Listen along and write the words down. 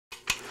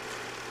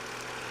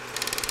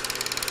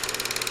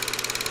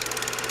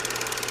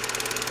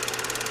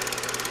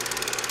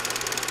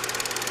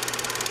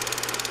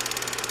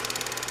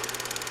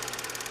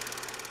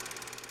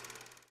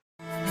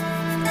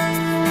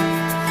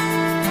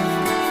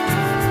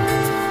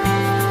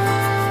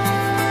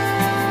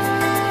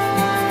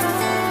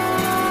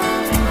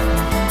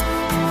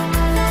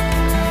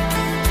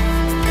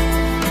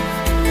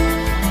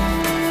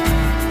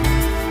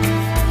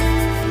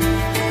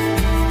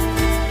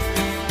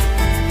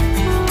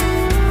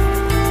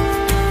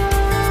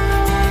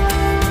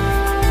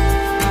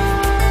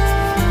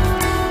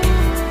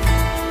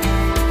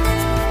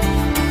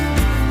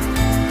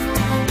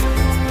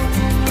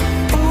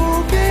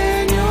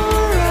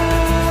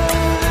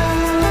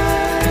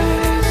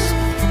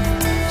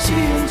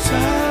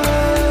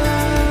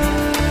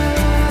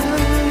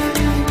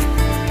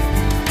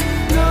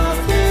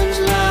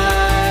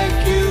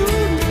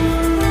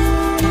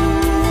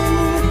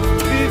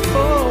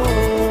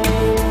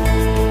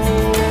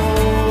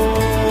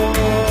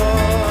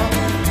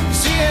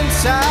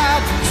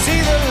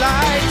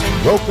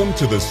Welcome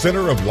to the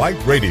Center of Light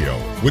Radio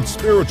with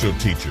spiritual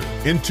teacher,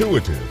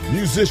 intuitive,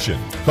 musician,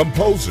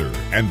 composer,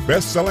 and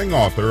best-selling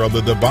author of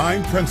The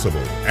Divine Principle,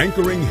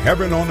 Anchoring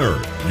Heaven on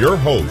Earth, your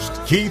host,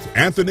 Keith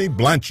Anthony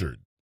Blanchard.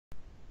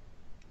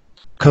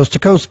 Coast to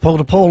coast, pole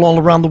to pole, all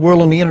around the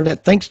world on the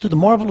internet, thanks to the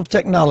marvel of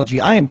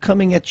technology. I am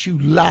coming at you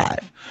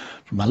live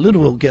from my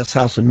little old guest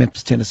house in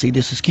Memphis, Tennessee.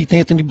 This is Keith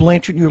Anthony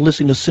Blanchard. You're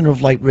listening to Center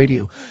of Light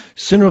Radio,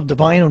 Center of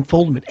Divine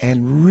Unfoldment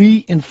and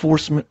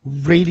Reinforcement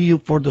Radio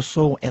for the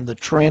Soul and the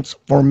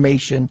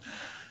Transformation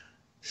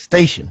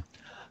Station.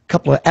 A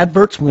couple of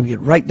adverts. We're going to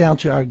get right down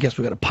to our guest.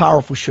 We've got a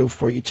powerful show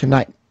for you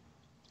tonight.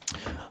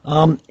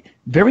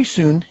 Very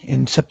soon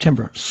in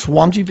September,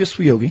 Swamiji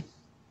Viswayogi,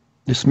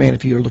 this man,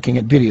 if you're looking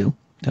at video,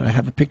 that I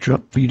have a picture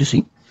up for you to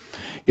see,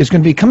 is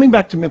going to be coming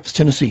back to Memphis,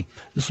 Tennessee.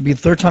 This will be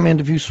the third time I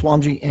interview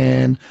Swamiji,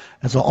 and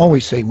as I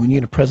always say, when you're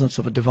in the presence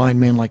of a divine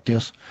man like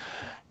this,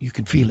 you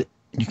can feel it.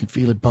 You can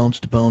feel it bones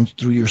to bones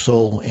through your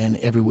soul and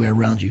everywhere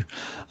around you.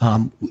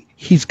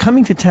 He's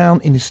coming to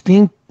town in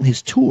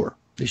his tour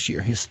this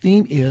year. His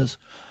theme is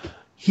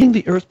healing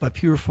the earth by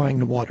purifying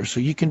the water. So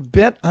you can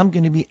bet I'm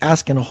going to be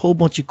asking a whole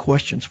bunch of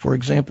questions, for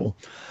example,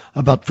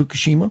 about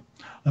Fukushima,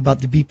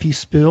 about the BP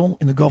spill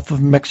in the Gulf of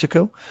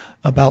Mexico,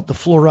 about the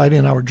fluoride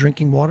in our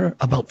drinking water,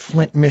 about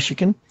Flint,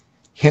 Michigan,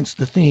 hence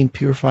the theme,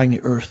 purifying the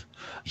earth,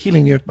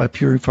 healing the earth by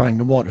purifying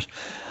the waters.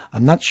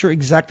 I'm not sure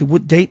exactly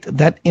what date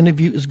that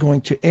interview is going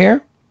to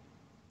air,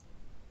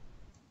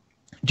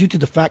 due to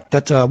the fact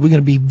that we're going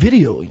to be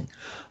videoing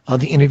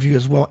the interview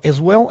as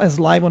well as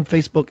live on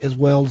Facebook, as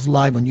well as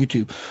live on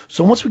YouTube.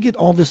 So once we get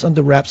all this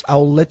under wraps,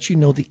 I'll let you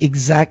know the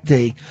exact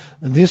day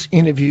this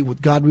interview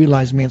with God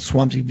Realized Man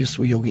Swamiji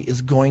Viswayogi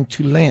is going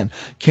to land.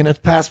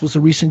 Kenneth Pass was a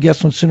recent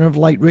guest on Center of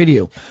Light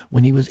Radio.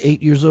 When he was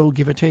 8 years old,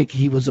 give or take,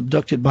 he was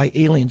abducted by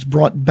aliens,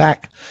 brought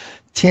back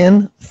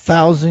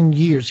 10,000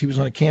 years. He was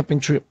on a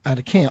camping trip at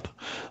a camp,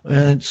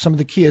 and some of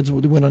the kids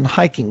went on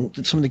hiking,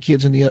 some of the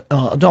kids and the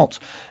adults,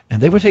 and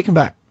they were taken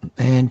back.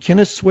 And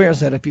Kenneth swears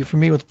that if you're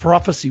familiar with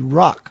Prophecy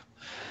Rock,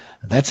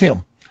 that's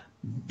him.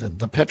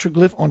 The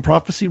petroglyph on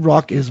Prophecy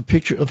Rock is a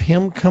picture of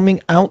him coming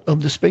out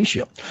of the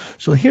spaceship.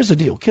 So here's the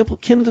deal.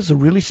 Kenneth is a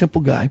really simple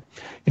guy,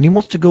 and he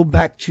wants to go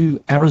back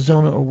to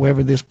Arizona or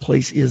wherever this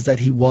place is that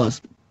he was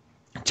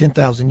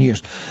 10,000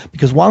 years.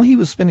 Because while he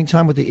was spending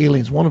time with the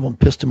aliens, one of them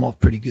pissed him off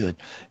pretty good.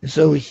 And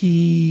so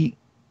he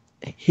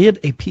hid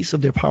a piece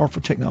of their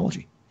powerful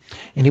technology.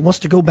 And he wants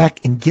to go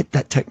back and get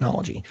that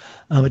technology.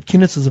 But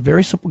Kenneth is a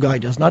very simple guy,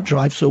 does not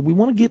drive, so we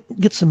want to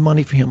get some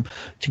money for him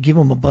to give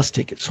him a bus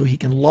ticket so he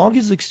can log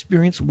his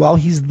experience while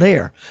he's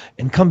there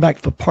and come back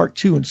for part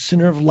 2 in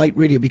Center of Light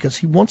Radio, because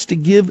he wants to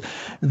give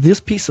this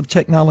piece of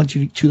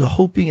technology to the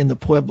Hopi and the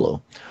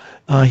Pueblo.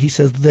 He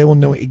says they will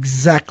know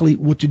exactly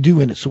what to do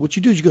in it. So what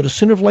you do is you go to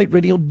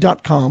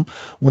centeroflightradio.com.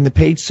 When the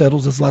page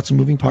settles, there's lots of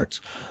moving parts.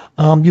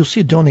 You'll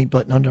see a donate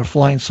button under a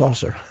flying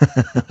saucer,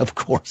 of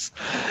course.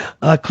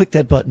 Click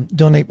that button.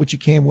 Donate what you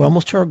can. We're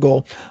almost to our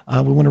goal.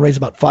 We want to raise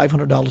about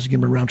 $500 to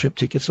give him a round-trip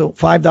ticket. So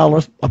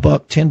 $5, a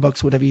buck,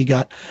 $10, whatever you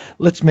got.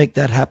 Let's make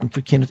that happen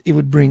for Kenneth. It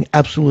would bring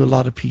absolutely a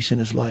lot of peace in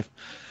his life.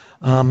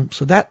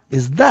 So that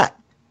is that.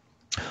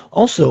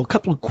 Also, a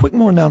couple of quick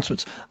more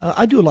announcements.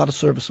 I do a lot of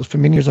services. For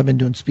many years, I've been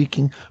doing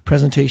speaking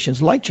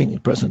presentations, life-changing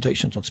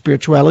presentations on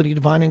spirituality,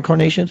 divine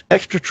incarnations,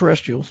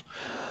 extraterrestrials,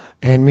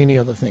 and many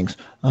other things.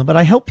 But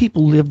I help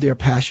people live their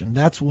passion.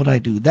 That's what I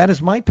do. That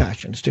is my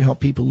passion, is to help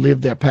people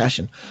live their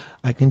passion.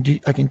 I can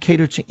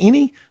cater to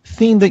any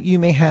theme that you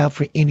may have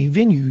for any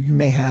venue you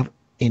may have,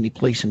 any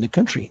place in the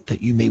country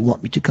that you may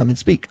want me to come and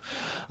speak.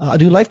 I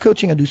do life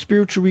coaching. I do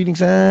spiritual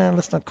readings.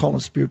 Let's not call them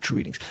spiritual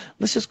readings.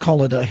 Let's just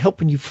call it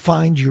helping you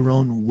find your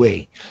own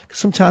way. Because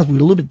sometimes we're a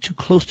little bit too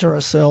close to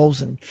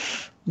ourselves and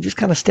we just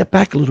kind of step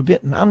back a little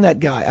bit. And I'm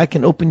that guy. I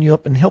can open you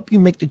up and help you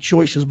make the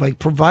choices by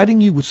providing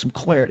you with some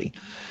clarity.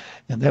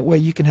 And that way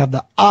you can have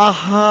the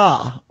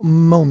aha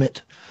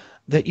moment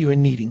that you are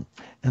needing.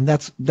 And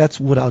that's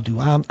what I'll do.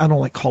 I don't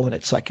like calling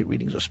it psychic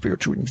readings or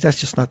spiritual readings. That's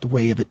just not the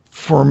way of it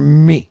for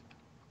me.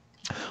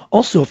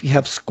 Also, if you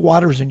have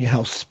squatters in your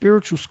house,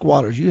 spiritual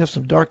squatters, you have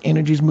some dark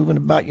energies moving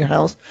about your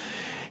house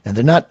and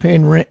they're not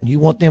paying rent and you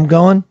want them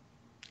gone,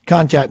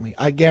 contact me.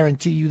 I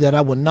guarantee you that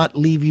I will not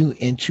leave you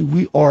until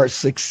we are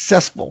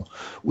successful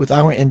with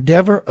our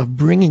endeavor of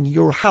bringing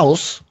your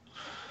house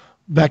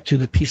back to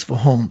the peaceful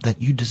home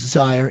that you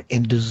desire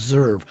and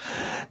deserve.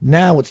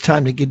 Now it's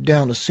time to get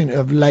down to Center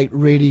of Light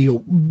Radio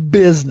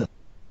business.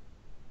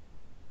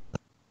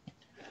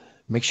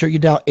 Make sure you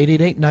dial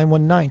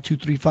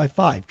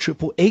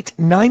 888-919-2355,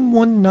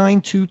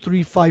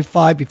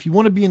 888-919-2355. If you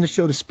want to be in the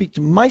show to speak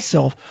to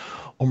myself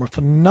or my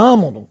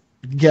phenomenal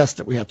guest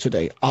that we have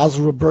today,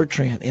 Azra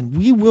Bertrand, and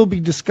we will be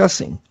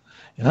discussing,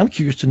 and I'm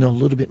curious to know a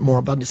little bit more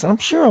about this, and I'm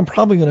sure I'm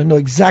probably going to know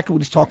exactly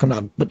what he's talking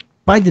about, but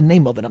by the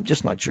name of it, I'm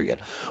just not sure yet.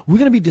 We're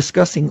going to be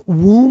discussing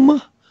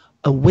womb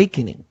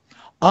awakening.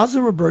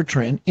 Azra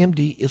Bertrand,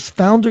 MD, is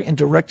founder and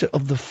director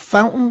of the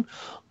Fountain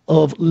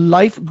of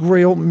Life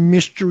Grail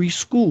Mystery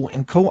School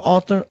and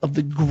co-author of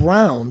the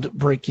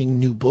groundbreaking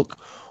new book,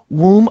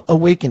 Womb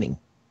Awakening.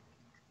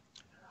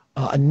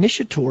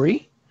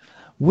 Initiatory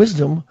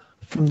wisdom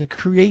from the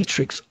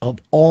Creatrix of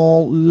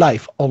All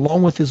Life,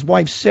 along with his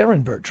wife,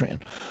 Seren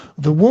Bertrand.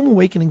 The Womb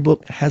Awakening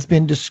book has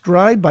been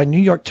described by New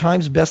York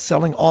Times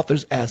bestselling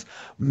authors as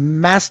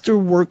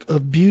masterwork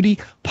of beauty,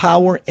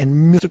 power,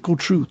 and mystical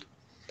truth,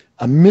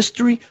 a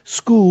mystery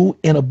school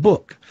in a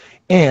book,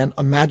 and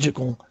a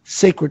magical,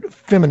 sacred,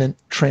 feminine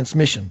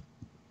transmission.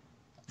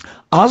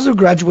 Azra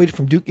graduated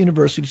from Duke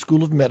University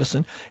School of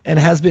Medicine and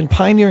has been a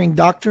pioneering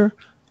doctor,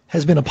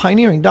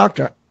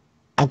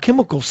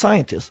 alchemical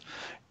scientist,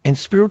 and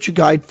spiritual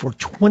guide for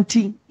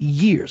 20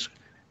 years.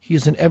 He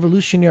is an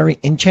evolutionary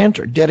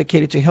enchanter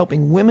dedicated to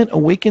helping women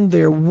awaken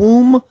their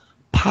womb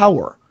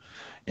power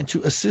and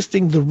to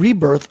assisting the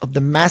rebirth of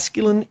the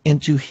masculine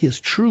into his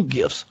true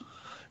gifts,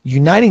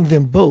 uniting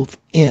them both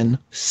in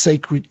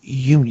sacred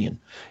union.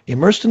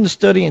 Immersed in the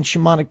study and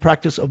shamanic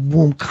practice of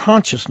womb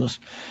consciousness,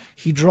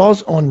 he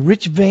draws on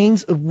rich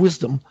veins of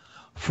wisdom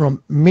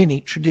from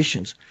many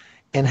traditions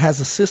and has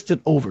assisted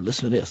over,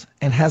 listen to this,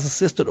 and has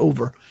assisted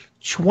over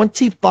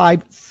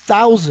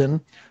 25,000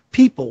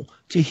 people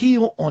to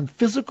heal on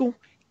physical,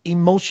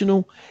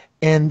 emotional,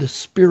 and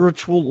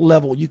spiritual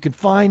level. You can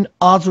find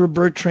Azra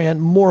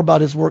Bertrand more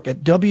about his work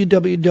at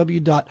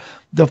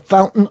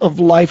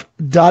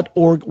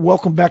www.thefountainoflife.org.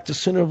 Welcome back to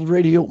Center of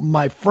Radio,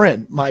 my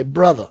friend, my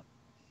brother.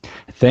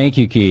 Thank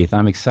you, Keith.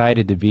 I'm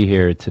excited to be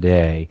here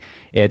today.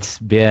 It's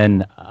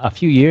been a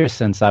few years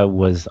since I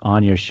was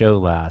on your show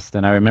last,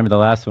 and I remember the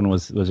last one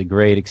was a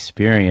great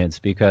experience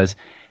because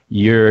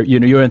your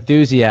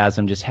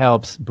enthusiasm just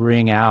helps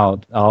bring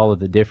out all of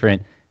the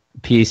different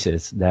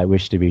pieces that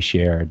wish to be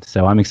shared.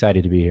 So I'm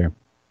excited to be here.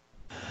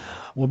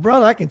 Well,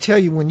 brother, I can tell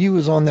you when you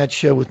was on that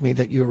show with me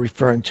that you were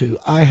referring to,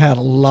 I had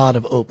a lot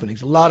of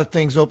openings, a lot of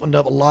things opened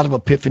up, a lot of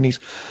epiphanies.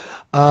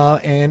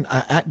 And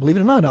I, believe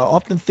it or not, I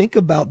often think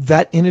about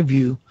that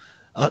interview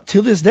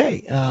to this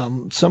day.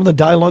 Some of the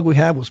dialogue we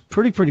had was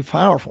pretty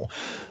powerful.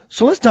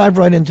 So let's dive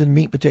right into the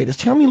meat and potatoes.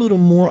 Tell me a little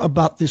more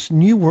about this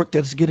new work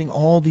that's getting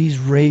all these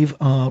rave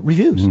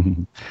reviews.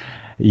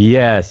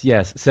 Yes.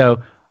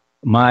 So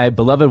my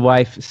beloved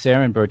wife,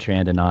 Seren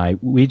Bertrand, and I,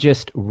 we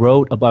just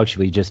released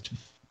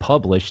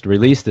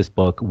this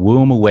book,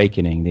 Womb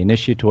Awakening, the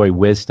Initiatory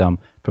Wisdom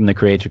from the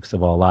Creatrix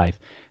of All Life.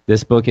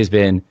 This book has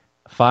been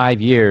 5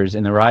 years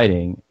in the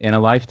writing, in a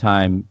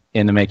lifetime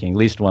in the making, at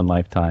least one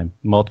lifetime,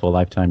 multiple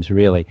lifetimes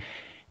really.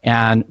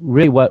 And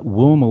really what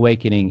Womb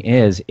Awakening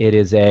is, it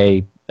is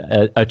a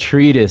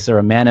treatise or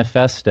a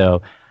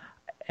manifesto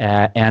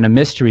and a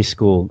mystery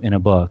school in a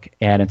book.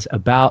 And it's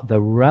about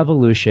the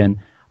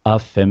revolution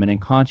of feminine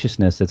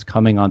consciousness that's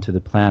coming onto the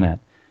planet.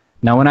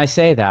 Now, when I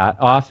say that,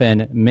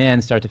 often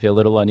men start to feel a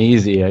little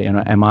uneasy.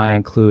 Am I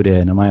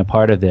included? Am I a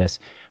part of this?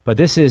 But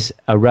this is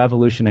a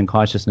revolution in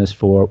consciousness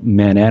for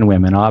men and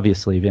women,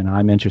 obviously, and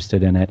I'm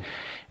interested in it.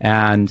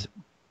 And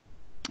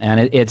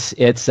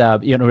it's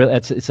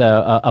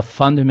a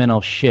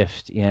fundamental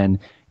shift in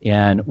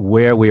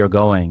where we are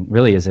going,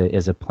 really, as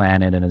a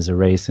planet and as a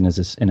race and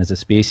as a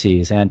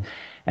species. And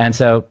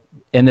so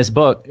in this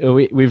book,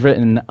 we've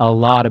written a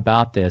lot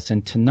about this.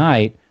 And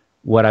tonight,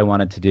 what I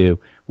wanted to do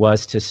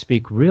was to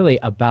speak really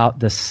about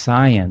the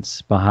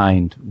science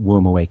behind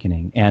womb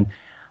awakening. And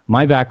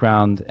my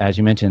background, as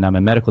you mentioned, I'm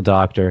a medical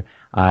doctor.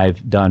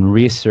 I've done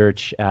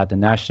research at the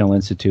National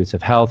Institutes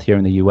of Health here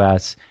in the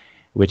U.S.,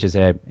 which is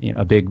a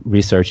big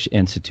research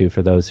institute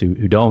for those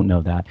who don't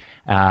know that,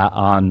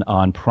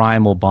 on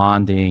primal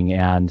bonding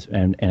and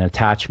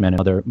attachment,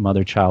 and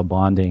mother-child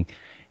bonding,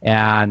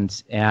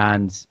 and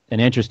an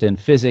interest in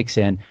physics.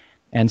 And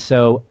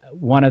so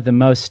one of the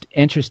most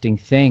interesting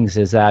things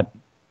is that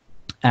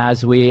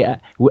as we,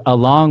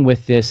 along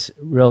with this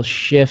real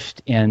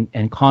shift in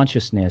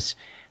consciousness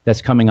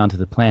that's coming onto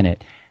the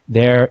planet,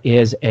 there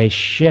is a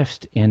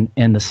shift in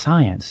the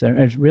science.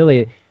 There's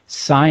really,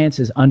 science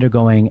is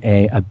undergoing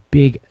a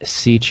big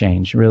sea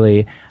change,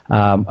 really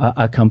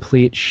a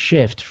complete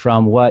shift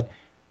from what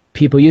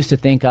people used to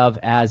think of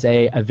as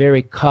a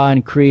very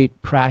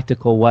concrete,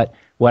 practical, what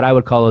I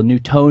would call a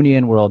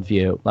Newtonian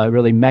worldview,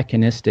 really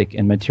mechanistic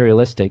and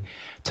materialistic,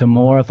 to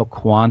more of a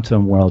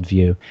quantum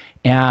worldview.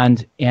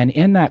 And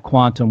in that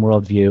quantum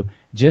worldview,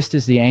 just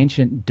as the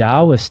ancient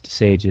Taoist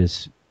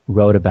sages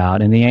wrote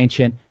about and the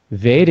ancient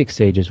Vedic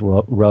sages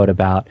wrote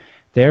about,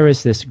 there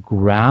is this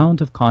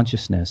ground of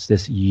consciousness,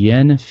 this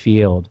yin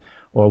field,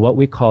 or what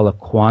we call a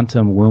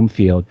quantum womb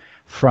field,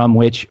 from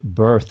which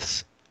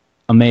births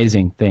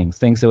amazing things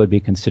that would be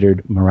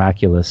considered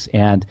miraculous.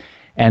 And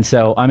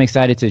so I'm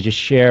excited to just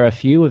share a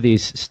few of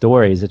these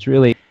stories. It's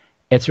really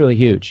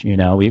huge.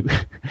 We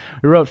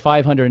wrote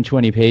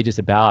 520 pages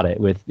about it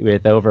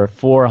with over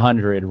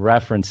 400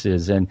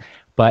 references.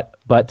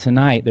 But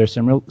tonight there's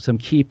some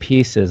key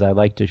pieces I'd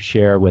like to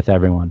share with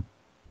everyone.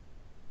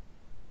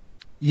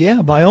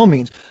 Yeah, by all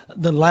means.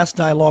 The last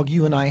dialogue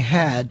you and I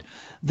had,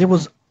 there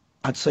was,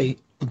 I'd say,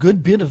 a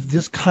good bit of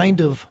this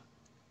kind of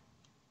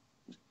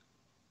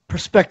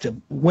perspective,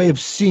 way of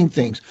seeing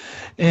things.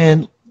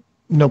 And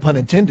no pun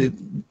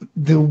intended,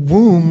 the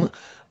womb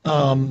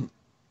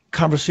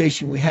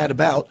conversation we had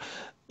about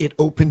it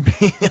opened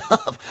me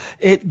up.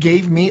 It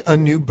gave me a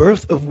new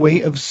birth of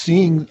way of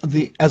seeing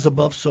the as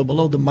above, so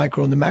below, the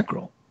micro and the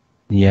macro.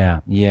 Yeah,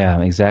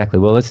 exactly.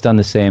 Well, it's done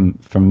the same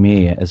for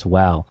me as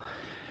well.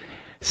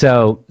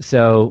 So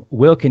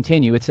we'll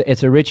continue.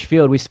 It's a rich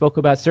field. We spoke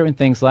about certain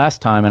things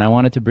last time, and I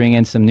wanted to bring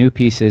in some new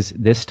pieces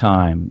this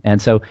time.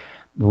 And so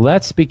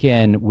let's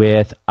begin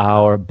with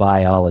our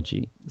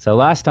biology. So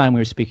last time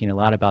we were speaking a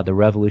lot about the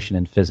revolution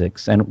in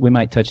physics, and we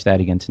might touch that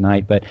again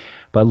tonight, but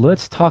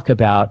let's talk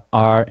about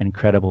our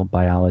incredible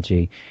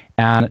biology.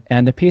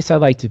 And the piece I'd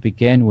like to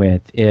begin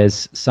with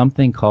is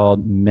something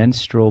called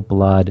menstrual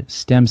blood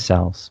stem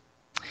cells.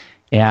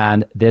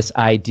 And this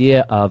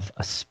idea of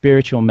a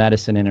spiritual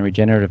medicine and a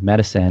regenerative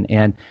medicine,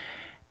 and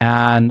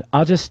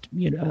I'll just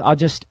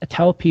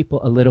tell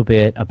people a little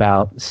bit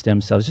about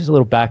stem cells, just a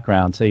little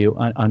background, so you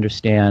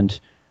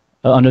understand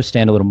a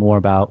little more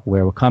about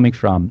where we're coming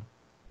from.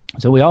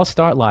 So we all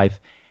start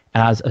life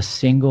as a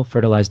single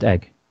fertilized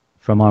egg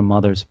from our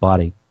mother's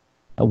body,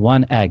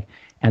 one egg,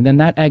 and then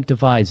that egg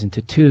divides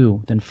into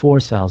 2, then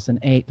 4 cells, then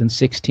 8, then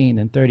 16,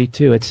 then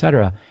 32,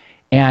 etc.,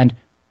 and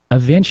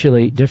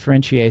eventually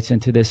differentiates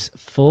into this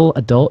full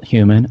adult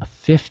human of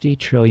 50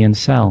 trillion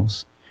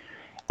cells,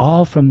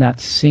 all from that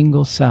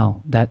single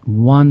cell, that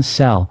one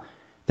cell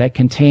that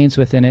contains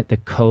within it the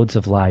codes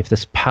of life,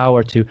 this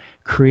power to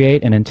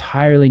create an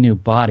entirely new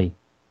body,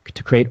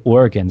 to create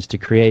organs, to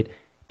create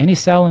any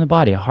cell in the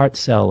body, a heart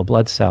cell, a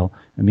blood cell,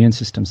 immune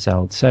system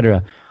cell,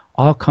 etc.,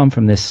 all come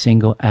from this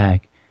single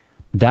egg.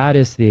 That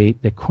is the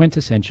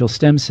quintessential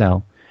stem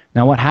cell.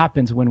 Now, what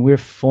happens when we're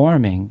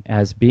forming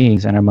as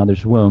beings in our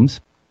mother's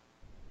wombs,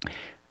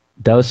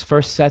 those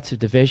first sets of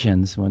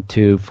divisions, 1,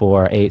 2,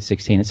 4, 8,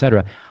 16,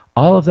 etc.,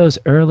 all of those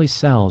early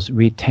cells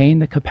retain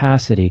the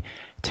capacity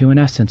to, in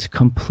essence,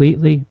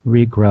 completely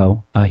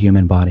regrow a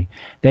human body.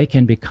 They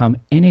can become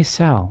any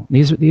cell.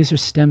 These are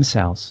stem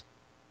cells.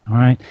 All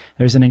right?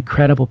 There's an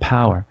incredible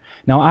power.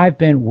 Now, I've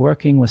been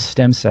working with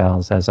stem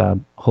cells as a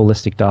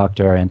holistic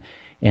doctor and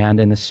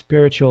in the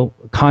spiritual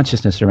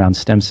consciousness around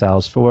stem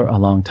cells for a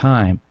long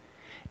time.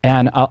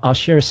 And I'll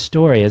share a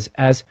story.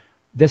 As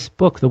this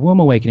book, the Womb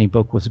Awakening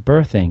book, was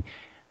birthing,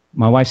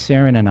 my wife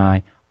Seren and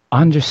I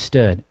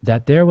understood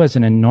that there was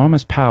an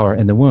enormous power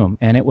in the womb,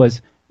 and it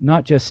was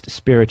not just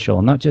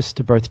spiritual, not just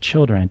to birth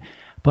children,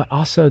 but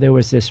also there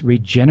was this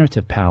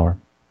regenerative power.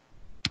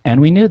 And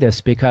we knew this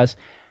because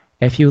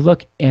if you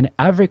look in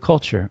every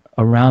culture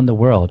around the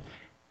world,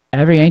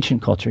 every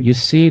ancient culture, you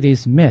see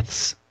these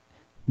myths.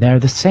 They're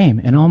the same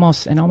in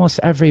almost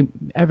every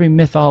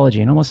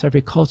mythology, in almost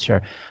every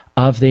culture,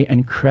 of the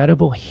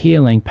incredible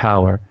healing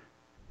power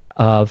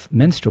of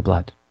menstrual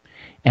blood.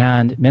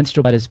 And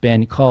menstrual blood has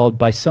been called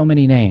by so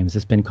many names.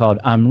 It's been called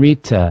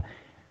Amrita,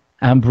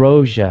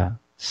 Ambrosia,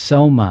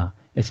 Soma.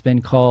 It's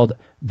been called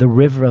the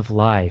river of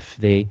life,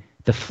 the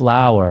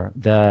flower,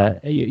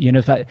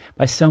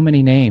 by so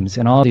many names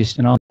in all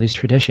these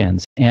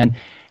traditions, and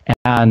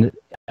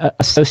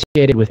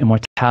associated with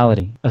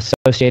immortality,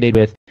 associated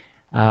with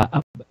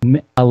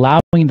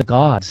allowing the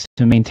gods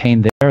to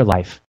maintain their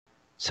life,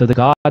 so the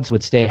gods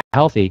would stay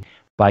healthy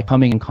by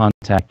coming in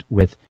contact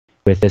with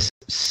this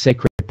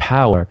sacred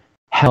power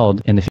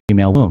held in the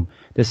female womb.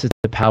 This is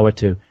the power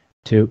to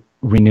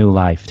renew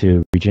life,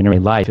 to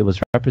regenerate life. It was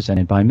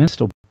represented by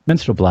menstrual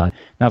blood.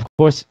 Now, of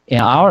course, in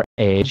our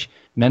age,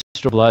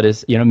 menstrual blood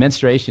is,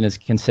 menstruation is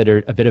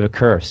considered a bit of a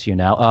curse,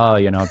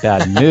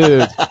 bad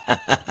mood,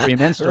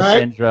 premenstrual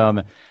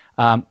syndrome.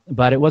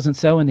 But it wasn't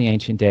so in the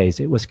ancient days.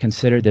 It was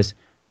considered this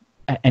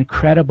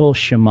incredible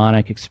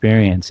shamanic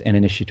experience and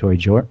initiatory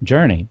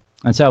journey.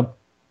 And so,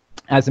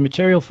 as the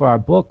material for our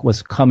book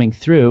was coming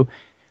through,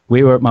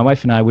 my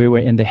wife and I, we were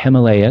in the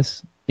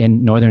Himalayas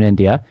in northern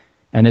India,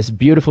 and this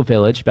beautiful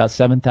village, about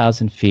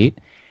 7,000 feet,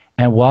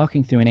 and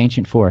walking through an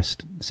ancient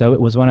forest. So it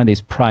was one of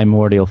these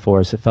primordial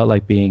forests. It felt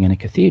like being in a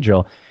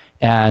cathedral.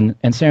 And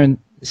Seren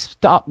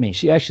stopped me.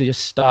 She actually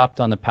just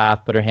stopped on the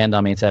path, put her hand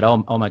on me and said, oh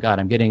my God,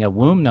 I'm getting a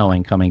womb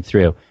knowing coming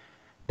through.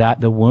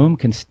 That the womb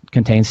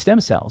contains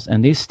stem cells,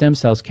 and these stem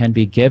cells can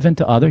be given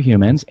to other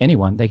humans,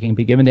 anyone. They can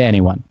be given to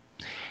anyone,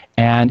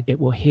 and it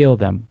will heal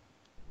them.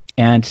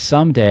 And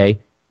someday,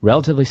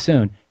 relatively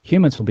soon,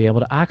 humans will be able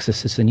to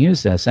access this and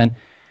use this. And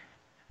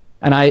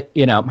I,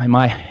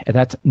 at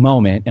that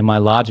moment, in my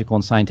logical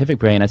and scientific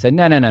brain, I said,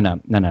 no.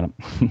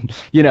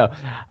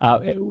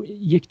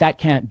 That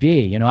can't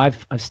be.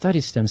 I've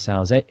studied stem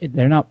cells.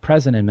 They're not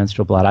present in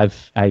menstrual blood.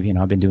 I've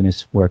been doing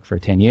this work for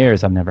 10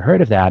 years. I've never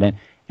heard of that.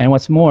 And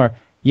what's more,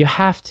 you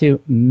have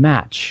to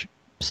match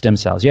stem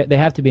cells. They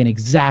have to be an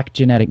exact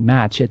genetic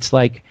match. It's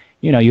like,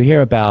 you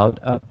hear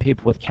about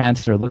people with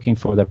cancer looking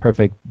for the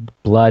perfect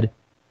blood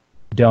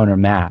donor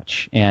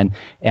match, and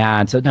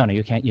so no,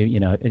 you can't,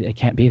 it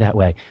can't be that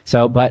way.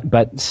 So, but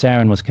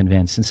Seren was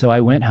convinced, and so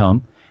I went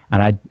home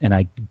and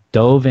I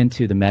dove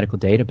into the medical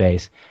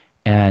database,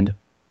 and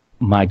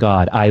my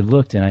God, I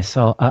looked and I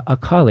saw a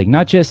colleague,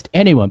 not just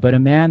anyone, but a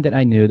man that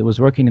I knew that was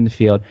working in the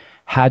field,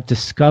 had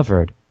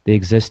discovered the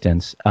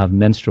existence of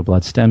menstrual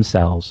blood stem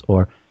cells,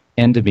 or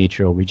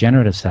endometrial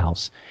regenerative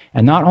cells.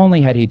 And not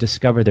only had he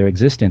discovered their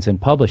existence and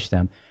published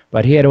them,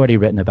 but he had already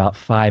written about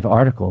 5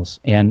 articles.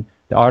 And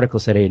the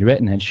articles that he had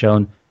written had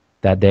shown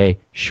that they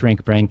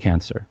shrink brain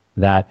cancer,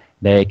 that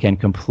they can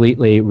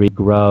completely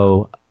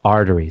regrow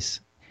arteries,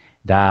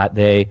 that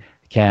they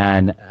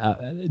can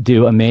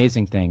do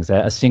amazing things.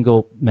 A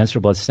single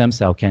menstrual blood stem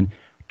cell can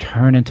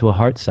turn into a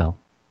heart cell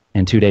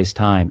in 2 days'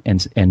 time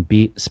and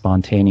beat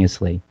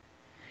spontaneously.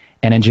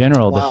 And in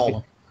general,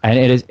 wow. And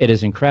it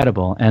is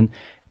incredible. And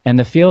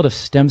the field of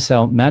stem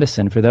cell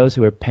medicine, for those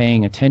who are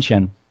paying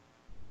attention,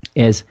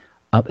 is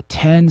a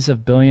tens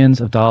of billions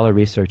of dollar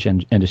research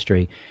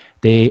industry.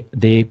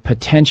 The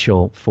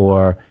potential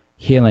for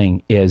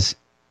healing is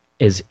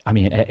I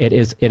mean, it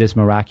is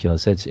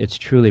miraculous. It's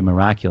truly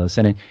miraculous.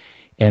 And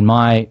in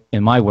my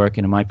work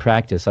and in my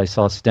practice, I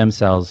saw stem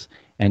cells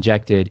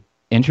injected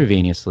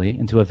intravenously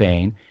into a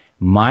vein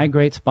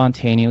migrate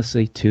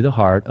spontaneously to the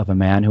heart of a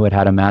man who had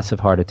had a massive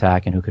heart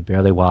attack and who could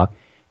barely walk,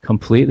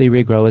 completely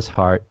regrow his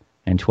heart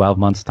in 12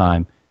 months'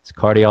 time. His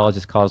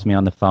cardiologist calls me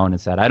on the phone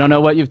and said, "I don't know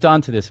what you've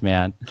done to this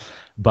man,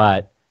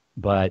 but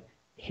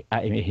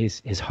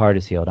his heart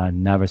is healed. I've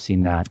never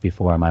seen that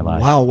before in my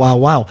life."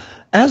 Wow.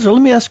 Azra,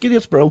 let me ask you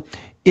this, bro.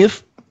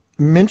 If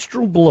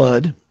menstrual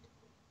blood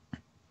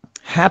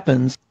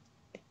happens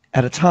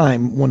at a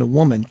time when a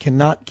woman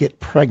cannot get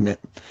pregnant,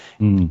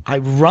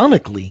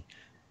 ironically,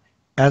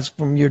 as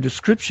from your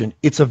description,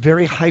 it's a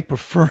very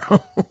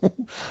hyperfertile.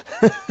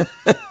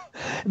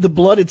 The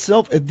blood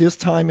itself at this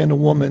time in a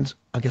woman's,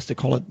 I guess they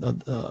call it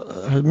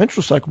her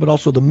menstrual cycle, but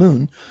also the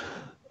moon,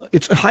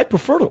 it's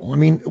hyperfertile. I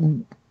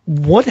mean,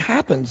 what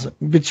happens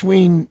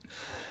between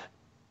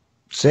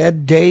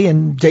said day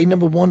and day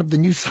number 1 of the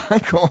new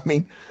cycle? I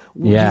mean,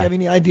 do you have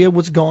any idea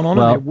what's going on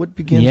there? What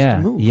begins to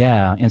move?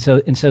 Yeah. And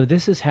so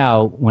this is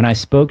how, when I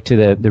spoke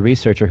to the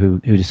researcher who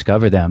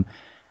discovered them,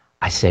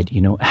 I said,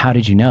 how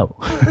did you know?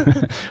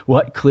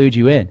 What clued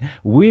you in?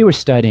 We were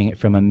studying it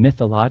from a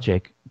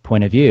mythologic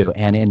point of view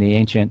and in the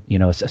ancient,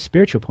 a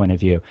spiritual point of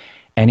view.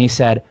 And he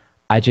said,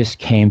 I just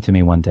came to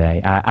me one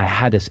day. I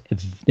had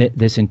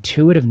this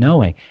intuitive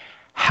knowing.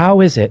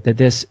 How is it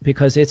that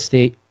because it's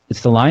the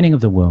lining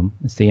of the womb,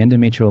 it's the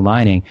endometrial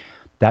lining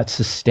that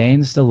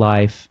sustains the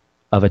life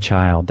of a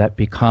child, that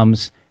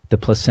becomes the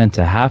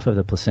placenta. Half of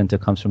the placenta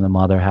comes from the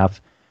mother,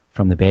 half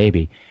from the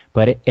baby.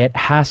 But it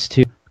has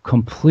to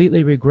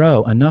completely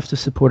regrow enough to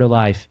support a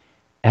life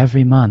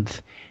every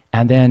month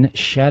and then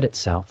shed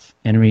itself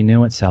and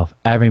renew itself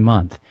every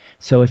month.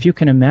 So if you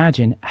can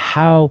imagine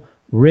how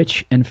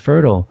rich and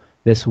fertile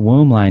this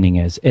womb lining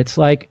is, it's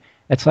like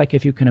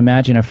if you can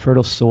imagine a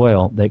fertile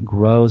soil that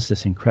grows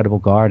this incredible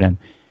garden,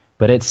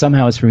 but it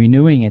somehow is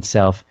renewing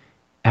itself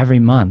every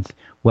month.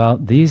 Well,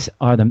 this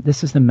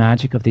is the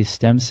magic of these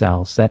stem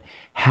cells that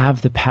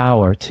have the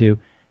power to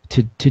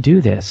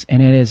do this.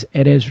 And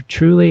it is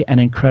truly an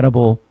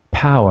incredible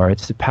power.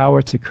 It's the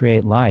power to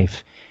create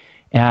life.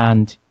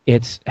 And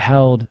it's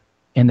held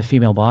in the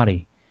female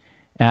body.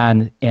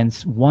 And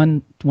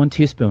one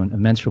teaspoon of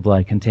menstrual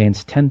blood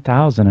contains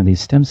 10,000 of these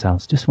stem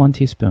cells, just 1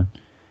 teaspoon.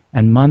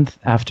 And month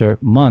after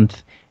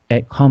month,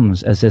 it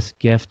comes as this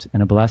gift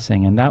and a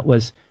blessing. And that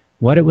was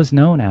what it was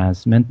known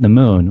as. The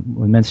moon,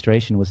 when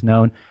menstruation was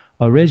known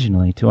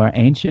originally to our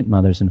ancient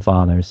mothers and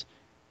fathers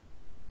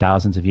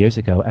thousands of years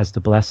ago as the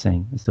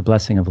blessing. It's the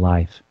blessing of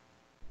life.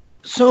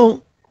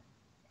 So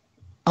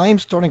I am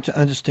starting to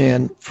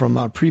understand from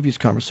our previous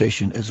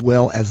conversation as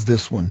well as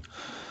this one,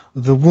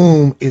 the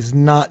womb is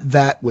not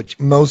that which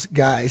most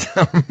guys,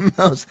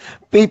 most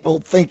people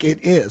think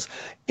it is.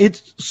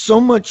 It's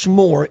so much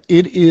more.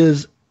 It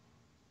is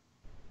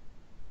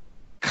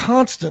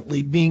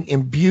constantly being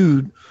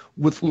imbued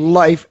with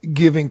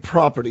life-giving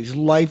properties,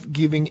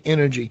 life-giving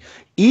energy,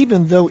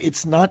 even though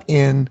it's not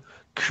in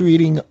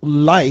creating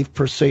life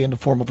per se in the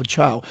form of a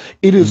child.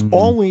 It is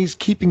always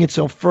keeping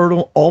itself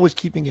fertile, always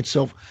keeping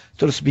itself,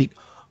 so to speak,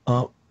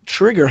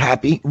 trigger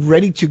happy,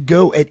 ready to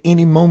go at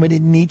any moment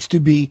it needs to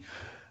be.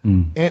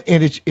 And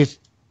it's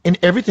and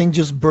everything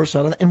just bursts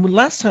out of that. And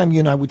last time you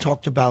and I, we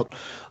talked about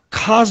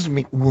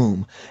cosmic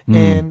womb,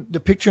 and the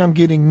picture I'm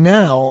getting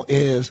now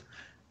is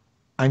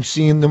I'm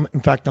seeing them.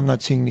 In fact, I'm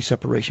not seeing any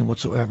separation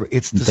whatsoever.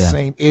 It's the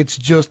same. It's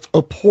just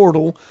a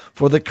portal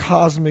for the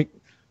cosmic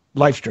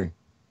life stream.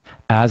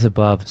 As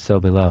above, so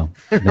below.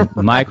 The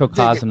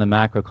microcosm, the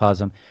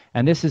macrocosm.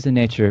 And this is the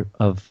nature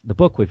of the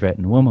book we've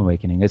written, Womb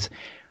Awakening.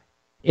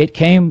 It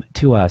came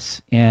to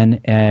us in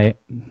a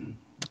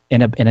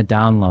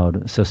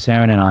download. So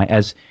Seren and I,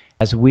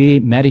 as we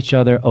met each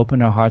other,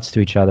 opened our hearts to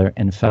each other,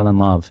 and fell in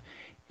love,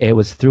 it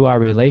was through our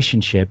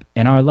relationship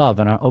and our love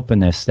and our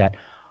openness that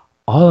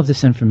all of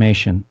this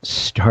information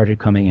started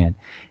coming in.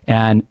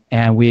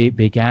 And we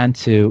began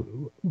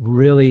to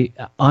really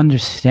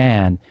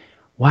understand,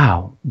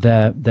 wow,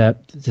 the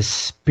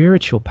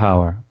spiritual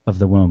power of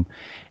the womb.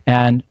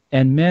 And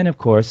men, of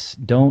course,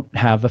 don't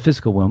have a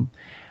physical womb,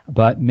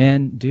 but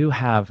men do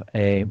have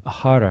a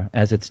hara,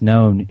 as it's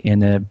known in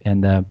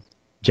the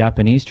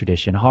Japanese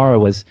tradition. Hara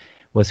was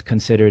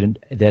considered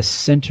the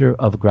center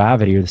of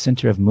gravity or the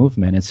center of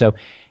movement. And so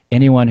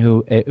anyone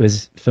who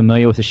is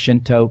familiar with the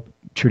Shinto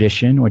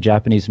tradition or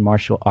Japanese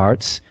martial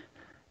arts,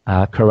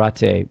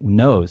 karate,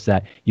 knows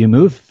that you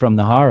move from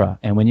the hara,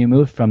 and when you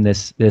move from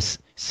this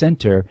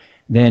center,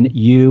 then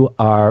you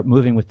are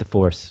moving with the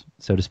force,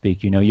 so to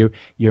speak.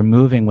 You're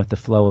moving with the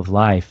flow of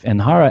life.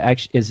 And hara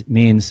actually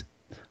means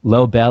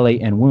low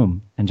belly and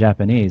womb in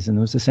Japanese, and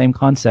it was the same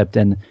concept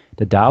in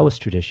the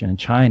Taoist tradition in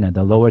China,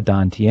 the lower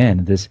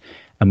dantian, this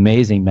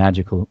amazing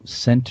magical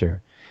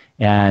center,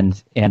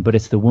 but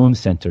it's the womb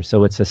center,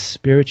 so it's a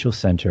spiritual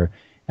center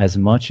as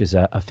much as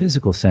a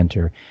physical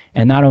center.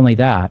 And not only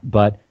that,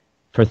 but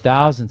for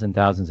thousands and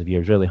thousands of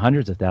years, really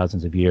hundreds of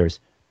thousands of years,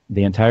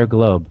 the entire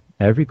globe,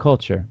 every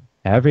culture,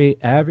 every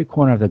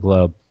corner of the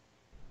globe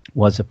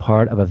was a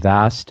part of a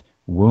vast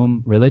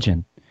womb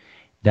religion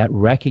that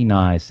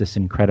recognized this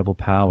incredible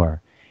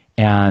power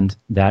and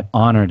that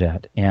honored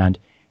it and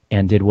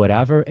did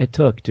whatever it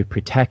took to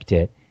protect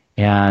it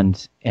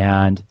and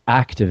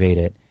activate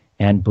it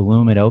and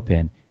bloom it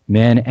open,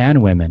 men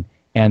and women.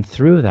 And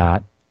through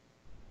that,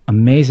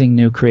 amazing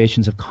new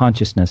creations of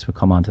consciousness would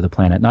come onto the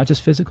planet, not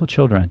just physical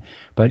children,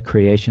 but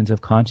creations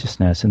of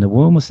consciousness. And the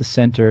womb was the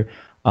center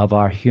of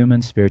our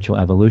human spiritual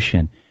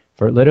evolution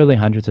for literally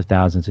hundreds of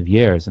thousands of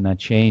years, and that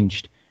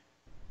changed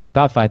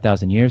about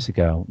 5,000 years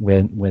ago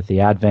with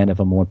the advent of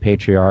a more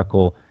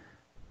patriarchal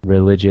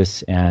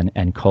religious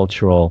and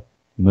cultural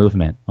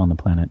movement on the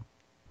planet.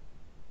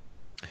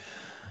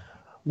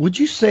 Would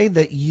you say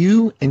that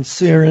you and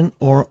Seren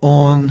are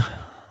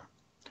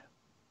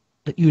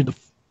the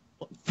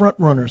front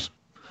runners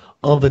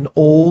of an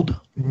old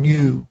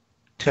new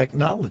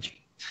technology?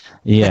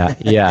 Yeah,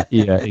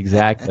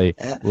 exactly.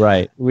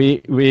 Right.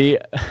 We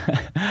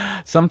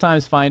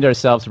sometimes find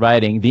ourselves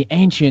riding the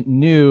ancient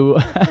new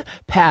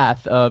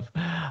path of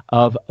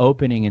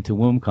opening into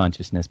womb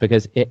consciousness,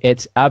 because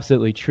it's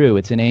absolutely true.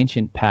 It's an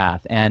ancient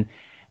path, and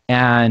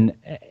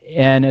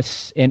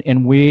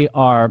we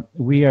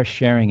are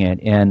sharing it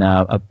in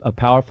a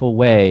powerful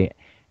way.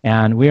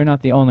 And we are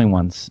not the only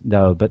ones,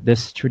 though, but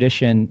this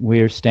tradition,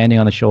 we're standing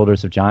on the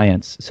shoulders of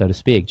giants, so to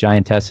speak,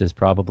 giantesses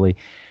probably,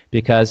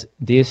 because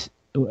these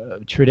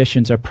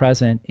traditions are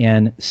present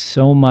in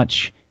so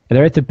much.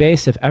 They're at the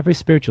base of every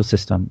spiritual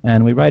system,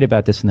 and we write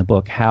about this in the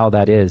book, how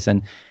that is,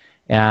 and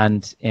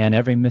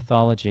every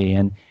mythology.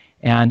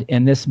 And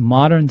in this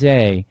modern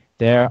day,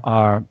 there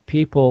are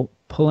people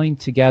pulling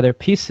together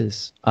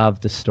pieces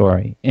of the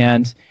story.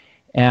 And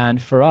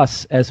for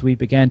us, as we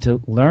began to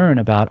learn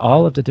about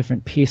all of the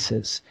different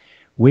pieces,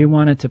 we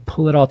wanted to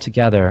pull it all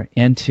together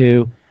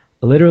into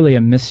literally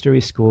a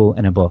mystery school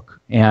in a book.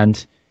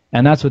 And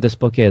that's what this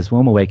book is,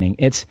 Womb Awakening.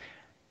 It's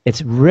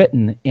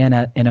written in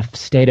a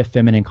state of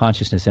feminine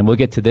consciousness, and we'll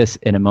get to this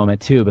in a moment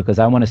too, because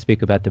I want to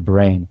speak about the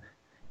brain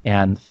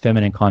and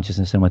feminine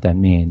consciousness and what that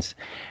means.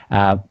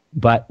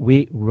 But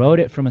we wrote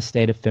it from a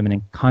state of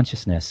feminine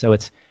consciousness, so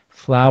it's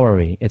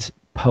flowery, it's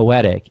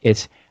poetic,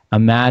 it's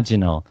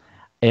imaginal,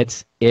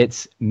 it's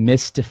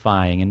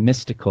mystifying and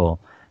mystical,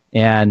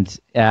 and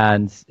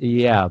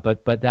yeah.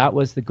 But that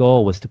was the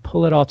goal, was to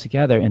pull it all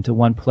together into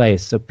one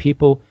place, so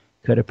people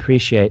could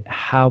appreciate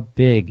how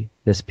big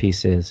this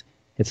piece is.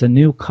 It's a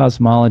new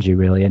cosmology,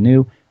 really, a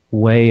new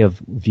way of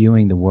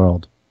viewing the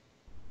world.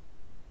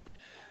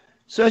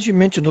 So as you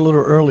mentioned a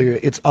little earlier,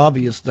 it's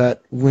obvious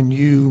that when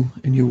you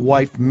and your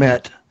wife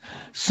met,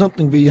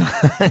 something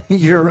beyond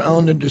your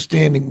own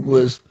understanding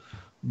was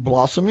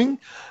blossoming,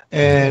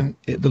 and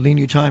the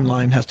linear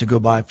timeline has to go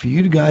by for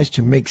you guys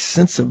to make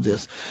sense of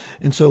this.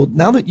 And so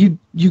now that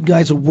you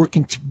guys are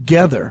working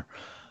together,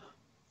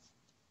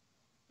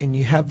 and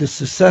you have the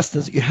success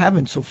that you're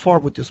having so far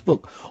with this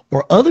book,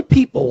 or other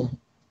people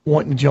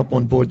wanting to jump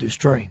on board this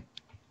train?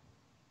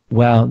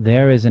 Well,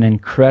 there is an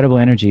incredible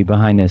energy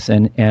behind this,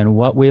 and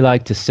what we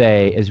like to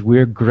say is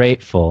we're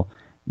grateful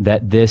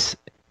that this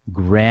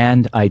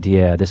grand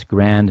idea, this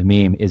grand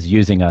meme, is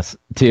using us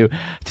to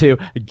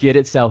get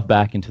itself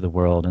back into the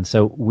world. And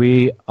so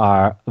we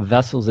are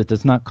vessels. It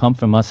does not come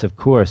from us, of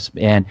course.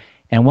 And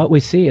what we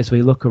see as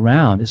we look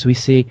around is we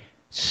see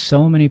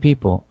so many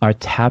people are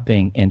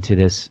tapping into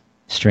this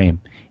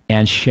stream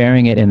and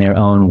sharing it in their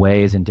own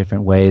ways, in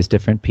different ways,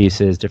 different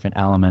pieces, different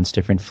elements,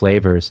 different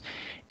flavors.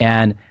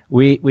 And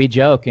we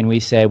joke and we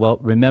say, well,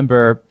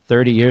 remember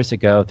 30 years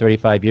ago,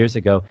 35 years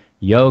ago,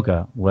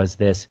 yoga was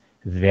this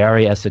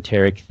very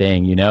esoteric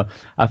thing, you know.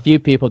 A few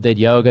people did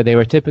yoga. They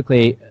were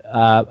typically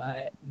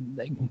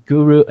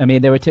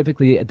they were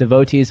typically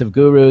devotees of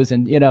gurus,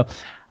 and, you know,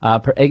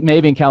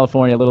 maybe in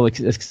California a little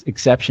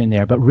exception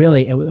there, but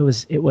really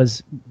it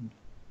was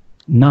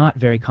not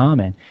very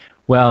common.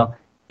 Well,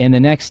 in the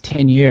next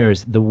 10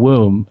 years, the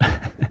womb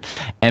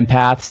and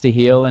paths to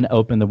heal and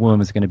open the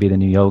womb is going to be the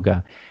new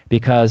yoga.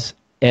 Because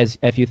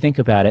if you think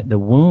about it, the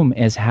womb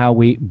is how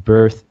we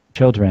birth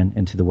children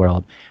into the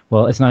world.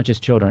 Well, it's not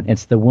just children.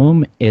 It's the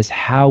womb is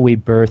how we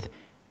birth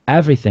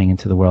everything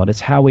into the world. It's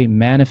how we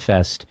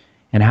manifest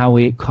and how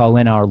we call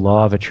in our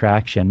law of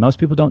attraction. Most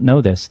people don't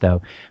know this,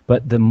 though.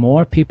 But the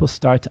more people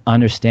start to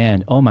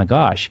understand, oh my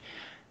gosh,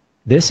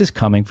 this is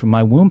coming from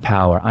my womb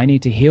power. I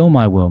need to heal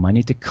my womb. I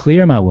need to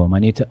clear my womb. I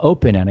need to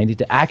open it. I need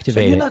to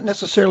activate it. So you're not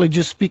necessarily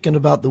just speaking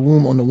about the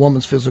womb on the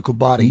woman's physical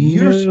body.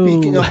 You're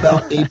speaking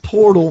about a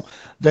portal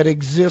that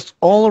exists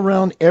all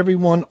around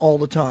everyone all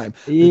the time.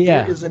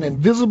 Yeah. There is an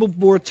invisible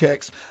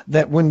vortex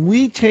that when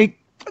we take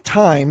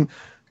time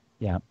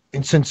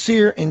and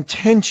sincere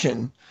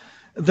intention,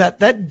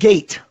 that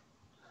gate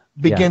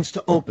begins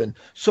to open.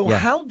 So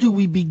how do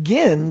we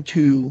begin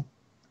to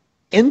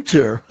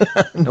enter,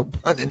 no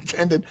pun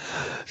intended,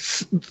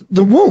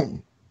 the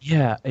womb?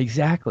 Yeah,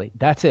 exactly.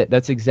 That's it.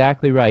 That's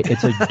exactly right.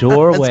 It's a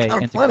doorway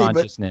into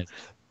consciousness.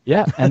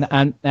 Yeah,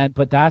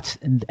 but that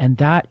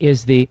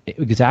is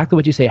exactly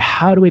what you say.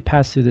 How do we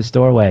pass through this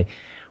doorway?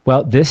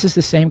 Well, this is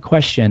the same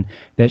question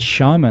that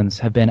shamans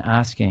have been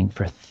asking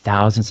for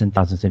thousands and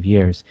thousands of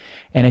years.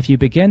 And if you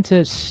begin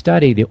to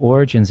study the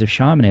origins of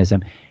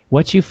shamanism,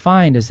 what you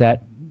find is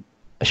that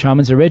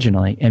shamans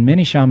originally, and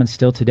many shamans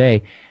still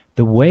today,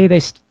 the way they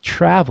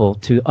travel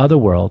to other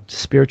world, to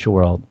spiritual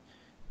world,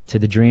 to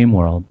the dream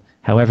world,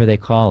 however they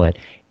call it,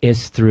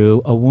 is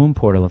through a womb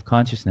portal of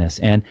consciousness.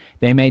 And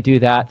they may do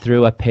that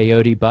through a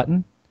peyote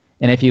button.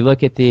 And if you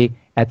look at the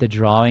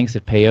drawings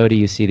of peyote,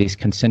 you see these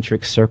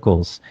concentric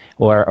circles,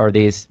 or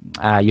these,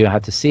 you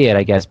have to see it,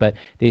 I guess, but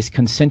these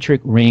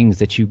concentric rings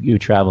that you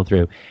travel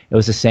through. It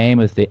was the same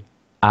with the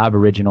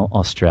Aboriginal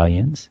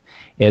Australians.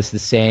 It's the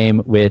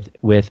same with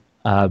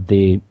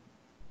the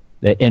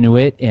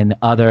Inuit and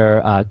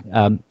other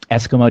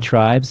Eskimo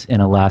tribes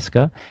in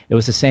Alaska. It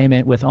was the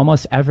same with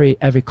almost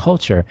every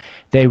culture.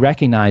 They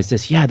recognized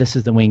this. Yeah, this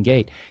is the winged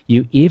gate.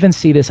 You even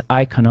see this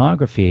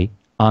iconography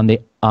on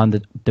the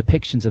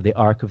depictions of the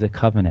Ark of the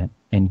Covenant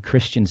in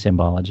Christian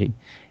symbology,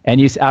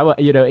 and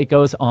it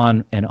goes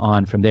on and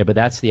on from there. But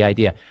that's the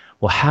idea.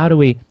 Well, how do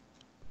we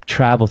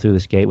travel through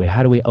this gateway?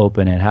 How do we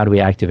open it? How do we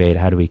activate it?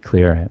 How do we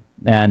clear it?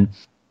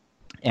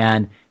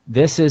 And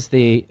this is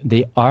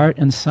the art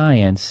and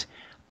science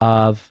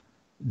of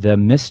the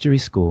mystery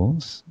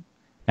schools,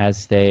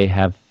 as they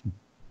have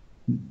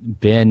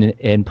been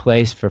in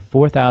place for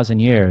 4,000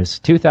 years.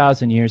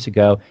 2,000 years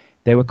ago,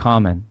 they were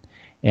common,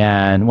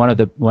 and one of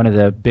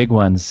the big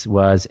ones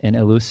was in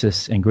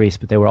Eleusis in Greece.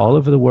 But they were all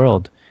over the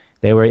world.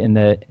 They were in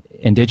the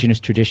indigenous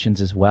traditions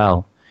as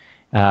well.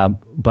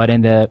 But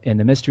in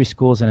the mystery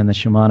schools and in the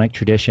shamanic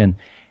tradition,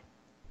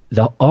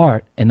 the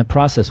art and the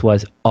process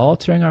was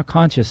altering our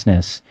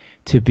consciousness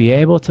to be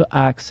able to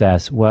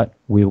access what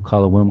we will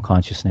call a womb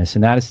consciousness,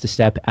 and that is to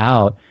step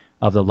out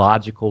of the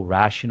logical,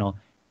 rational,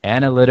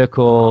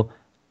 analytical,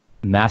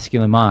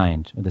 masculine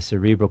mind, or the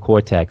cerebral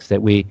cortex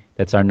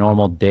that's our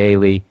normal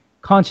daily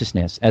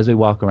consciousness as we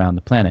walk around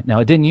the planet. Now,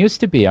 it didn't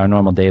used to be our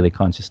normal daily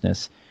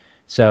consciousness.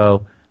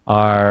 So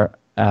our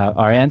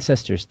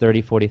ancestors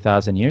 30,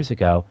 40,000 years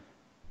ago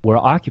were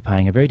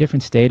occupying a very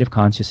different state of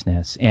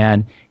consciousness.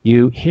 And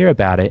you hear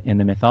about it in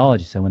the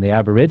mythology. So in the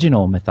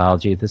Aboriginal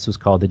mythology, this was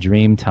called the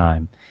dream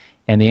time.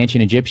 And the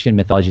ancient Egyptian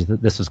mythology,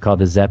 this was called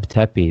the Zep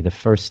Tepi, the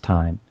first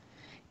time.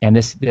 And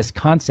this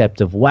concept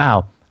of,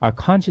 wow, our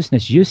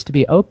consciousness used to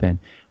be open,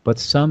 but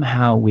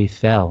somehow we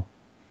fell.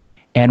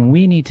 And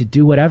we need to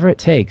do whatever it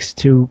takes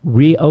to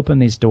reopen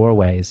these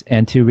doorways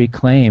and to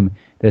reclaim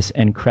this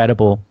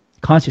incredible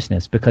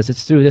consciousness, because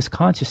it's through this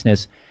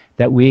consciousness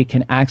that we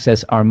can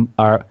access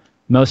our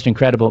most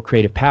incredible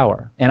creative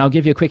power. And I'll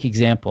give you a quick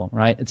example,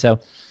 right? And so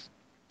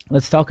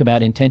let's talk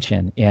about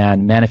intention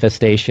and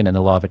manifestation and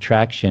the law of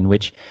attraction,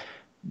 which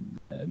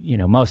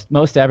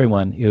most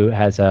everyone who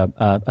has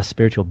a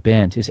spiritual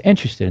bent is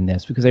interested in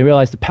this, because they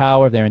realize the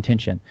power of their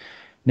intention.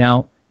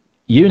 Now,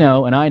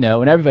 and I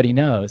know, and everybody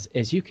knows,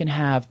 is you can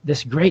have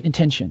this great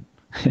intention.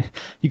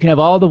 You can have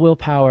all the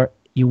willpower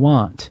you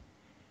want,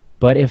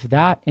 but if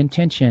that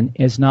intention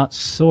is not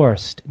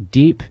sourced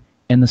deep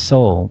in the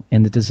soul,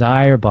 in the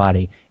desire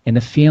body, in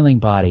the feeling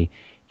body,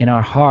 in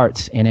our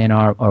hearts and in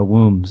our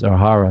wombs, our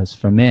haras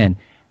for men,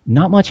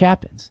 not much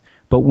happens.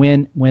 But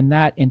when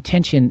that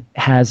intention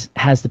has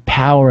the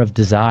power of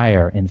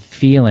desire and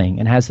feeling,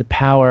 and has the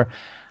power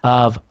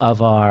of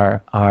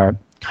our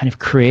kind of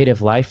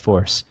creative life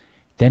force,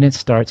 then it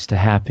starts to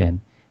happen,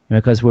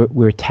 because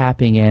we're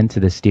tapping into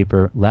this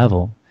deeper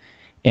level.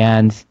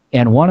 And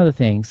one of the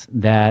things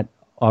that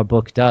our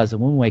book does, the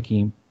Womb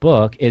Awakening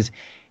book, is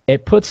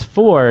it puts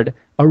forward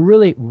a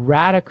really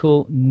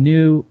radical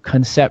new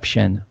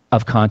conception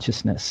of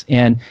consciousness,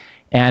 and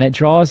it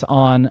draws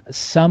on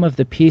some of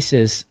the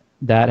pieces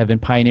that have been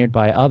pioneered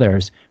by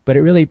others, but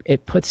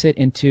it puts it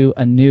into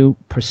a new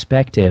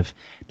perspective,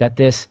 that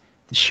this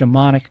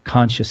shamanic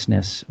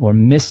consciousness or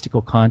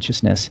mystical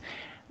consciousness,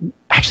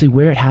 actually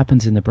where it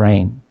happens in the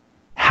brain,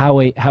 how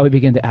we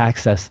begin to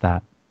access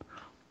that.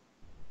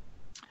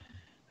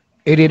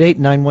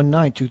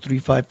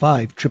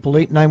 888-919-2355.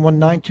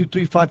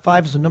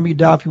 888-919-2355 is the number you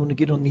dial if you want to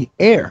get on the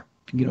air.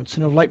 You can get on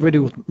Center of Light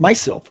Radio with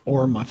myself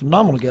or my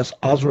phenomenal guest,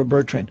 Azra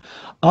Bertrand.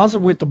 Azra,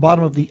 we're at the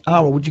bottom of the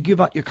hour. Would you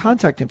give out your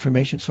contact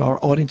information so our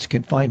audience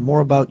can find more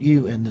about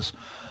you and this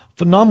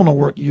phenomenal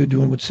work you're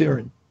doing with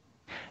Seren?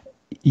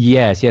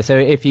 Yes. So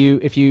if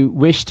you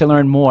wish to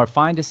learn more,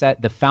 find us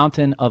at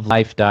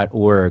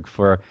thefountainoflife.org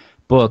for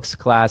books,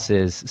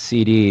 classes,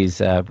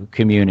 CDs,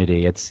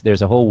 community.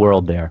 There's a whole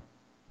world there.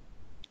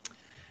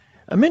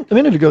 A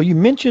minute ago, you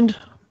mentioned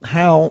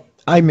how,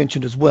 I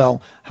mentioned as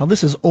well, how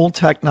this is old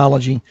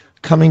technology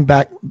coming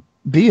back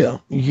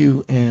via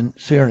you and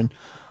Seren.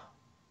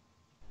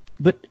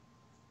 But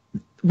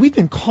we've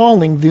been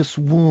calling this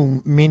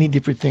womb many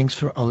different things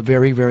for a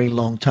very, very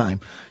long time.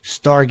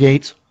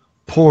 Stargates,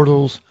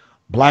 portals,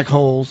 black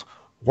holes,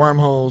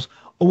 wormholes,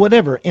 or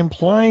whatever,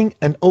 implying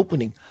an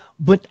opening.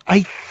 But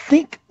I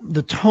think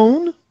the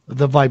tone,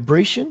 the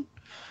vibration,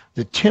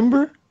 the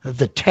timbre,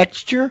 the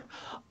texture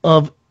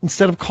of,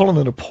 instead of calling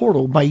it a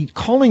portal, by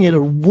calling it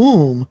a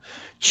womb,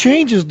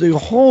 changes the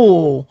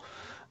whole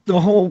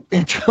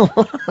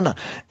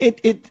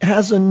it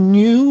has a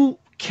new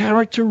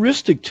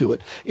characteristic to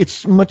it.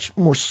 It's much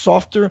more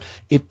softer.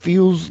 It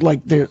feels like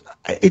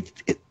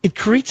it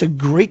creates a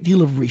great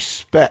deal of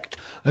respect,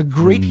 a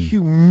great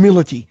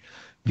humility,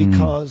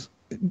 because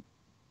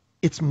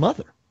it's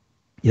mother.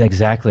 Yeah,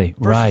 exactly.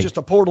 Versus right. just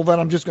a portal that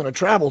I'm just going to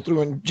travel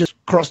through and just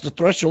cross the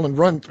threshold and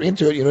run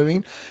into it. You know what I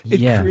mean?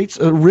 It creates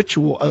a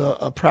ritual,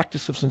 a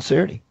practice of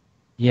sincerity.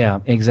 Yeah,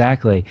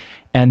 exactly.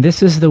 And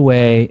this is the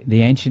way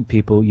the ancient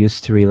people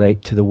used to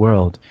relate to the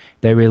world.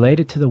 They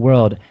related to the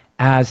world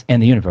and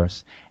the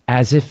universe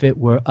as if it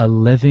were a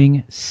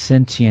living,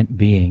 sentient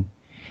being.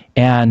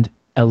 And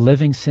a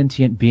living,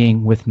 sentient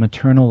being with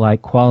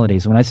maternal-like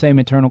qualities. When I say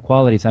maternal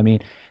qualities, I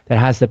mean that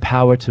has the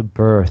power to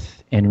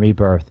birth and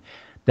rebirth,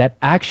 that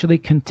actually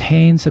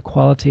contains a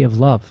quality of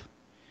love.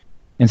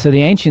 And so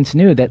the ancients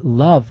knew that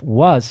love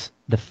was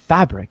the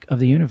fabric of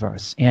the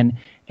universe, and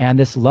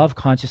this love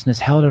consciousness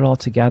held it all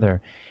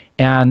together.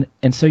 And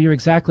so you're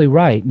exactly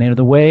right. You know,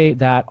 the way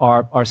that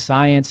our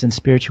science and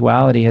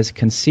spirituality has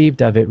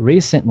conceived of it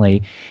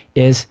recently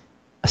is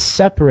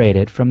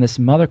separated from this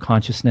mother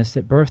consciousness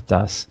that birthed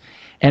us.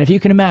 And if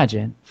you can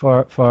imagine,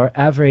 for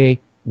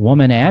every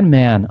woman and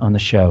man on the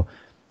show,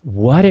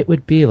 what it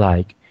would be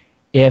like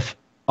if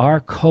our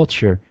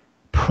culture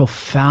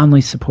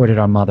profoundly supported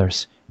our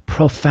mothers,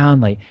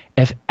 profoundly,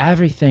 if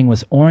everything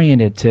was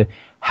oriented to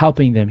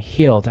helping them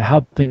heal, to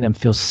helping them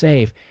feel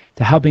safe,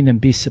 to helping them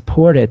be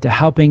supported, to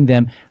helping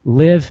them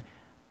live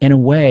in a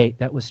way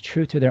that was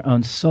true to their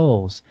own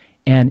souls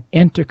and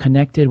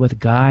interconnected with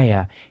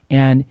Gaia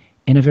and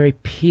in a very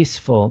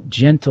peaceful,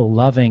 gentle,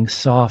 loving,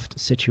 soft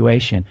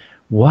situation.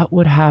 What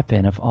would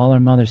happen if all our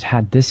mothers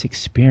had this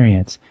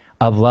experience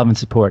of love and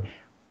support?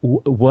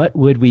 What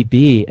would we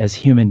be as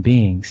human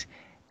beings?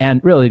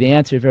 And really, the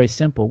answer is very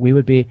simple. We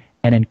would be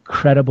an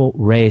incredible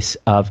race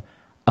of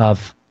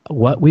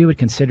what we would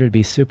consider to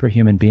be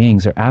superhuman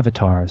beings or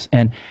avatars.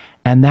 And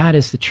that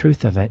is the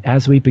truth of it.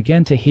 As we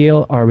begin to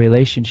heal our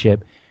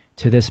relationship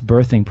to this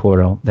birthing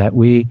portal that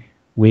we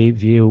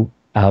view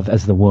of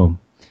as the womb,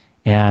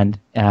 and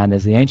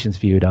as the ancients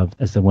viewed of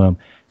as the womb,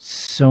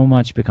 so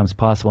much becomes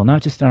possible,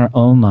 not just in our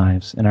own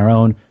lives, in our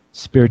own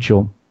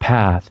spiritual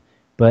path,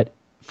 but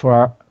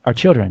for our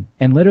children.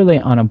 And literally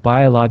on a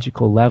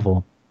biological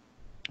level,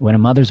 when a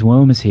mother's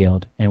womb is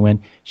healed and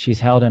when she's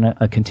held in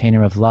a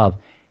container of love,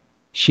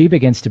 she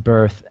begins to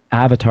birth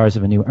avatars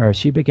of a new earth.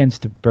 She begins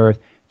to birth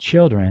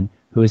children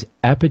whose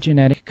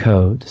epigenetic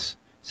codes,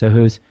 so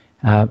whose,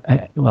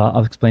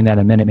 I'll explain that in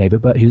a minute maybe,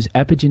 but whose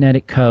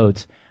epigenetic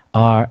codes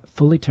are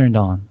fully turned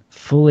on,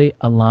 fully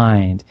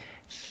aligned,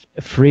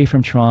 free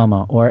from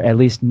trauma, or at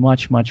least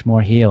much, much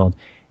more healed.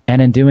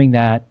 And in doing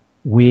that,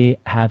 we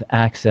have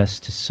access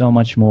to so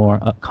much more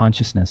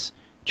consciousness,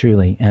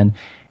 truly. And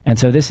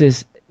so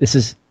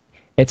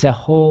it's a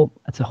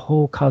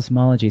whole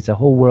cosmology, it's a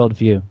whole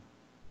worldview.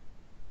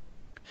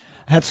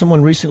 I had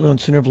someone recently on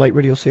Center of Light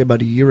Radio say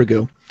about a year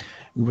ago,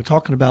 we were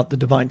talking about the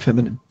divine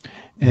feminine,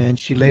 and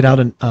she laid out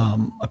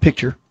a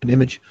picture, an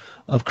image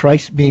of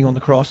Christ being on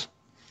the cross,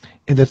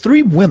 and the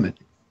three women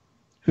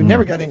who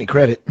never got any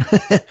credit,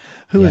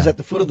 who is at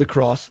the foot of the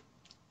cross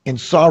in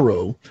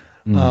sorrow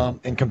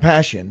and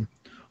compassion,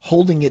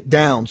 holding it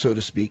down, so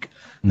to speak,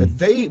 that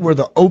they were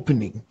the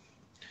opening.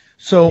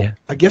 So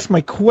I guess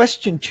my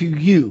question to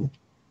you,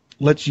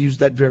 let's use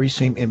that very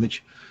same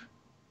image.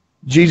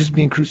 Jesus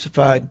being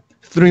crucified,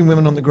 three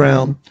women on the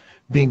ground,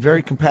 being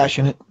very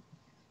compassionate,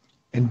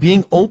 and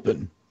being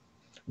open.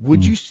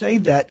 Would you say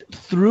that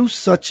through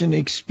such an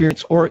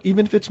experience, or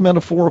even if it's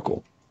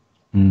metaphorical,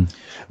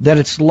 that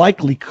it's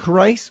likely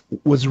Christ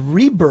was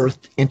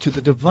rebirthed into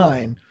the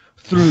divine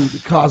through the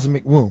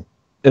cosmic womb?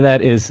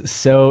 That is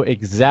so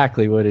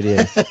exactly what it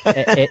is.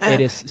 It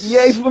is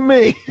yay for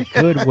me.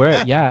 Good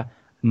word. Yeah,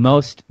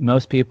 most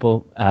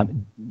people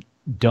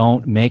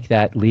don't make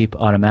that leap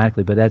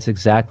automatically, but that's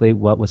exactly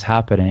what was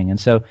happening. And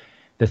so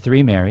the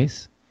three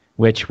Marys,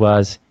 which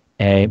was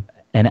an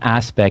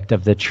aspect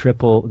of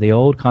the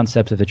old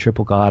concept of the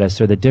triple goddess,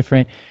 or the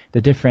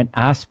different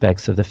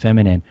aspects of the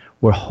feminine,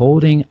 were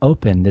holding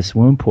open this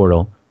womb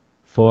portal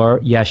for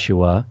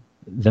Yeshua,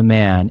 the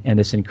man, and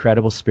this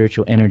incredible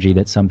spiritual energy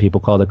that some people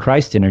call the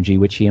Christ energy,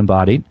 which he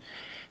embodied,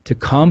 to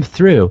come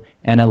through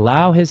and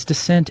allow his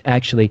descent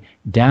actually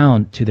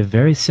down to the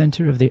very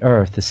center of the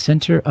earth, the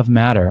center of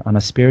matter on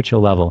a spiritual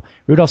level.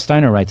 Rudolf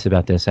Steiner writes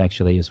about this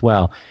actually as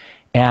well.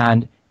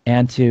 and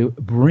to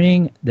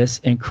bring this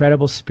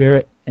incredible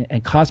spirit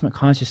and cosmic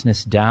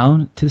consciousness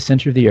down to the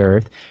center of the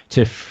earth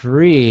to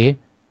free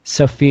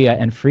Sophia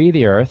and free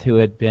the earth, who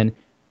had been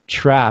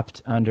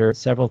trapped under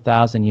several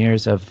thousand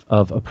years of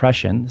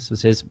oppression. This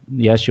was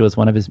Yeshua was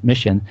one of his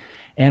missions,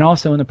 and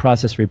also in the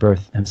process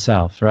rebirth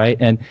himself, right?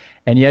 And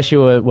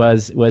Yeshua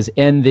was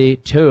in the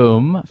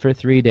tomb for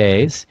 3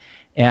 days,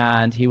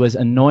 and he was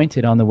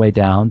anointed on the way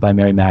down by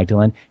Mary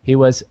Magdalene. He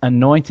was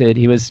anointed,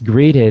 he was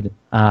greeted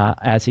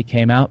as he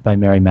came out by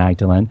Mary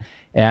Magdalene,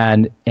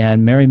 and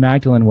Mary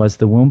Magdalene was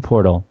the womb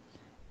portal,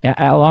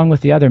 along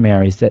with the other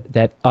Marys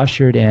that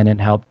ushered in and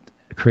helped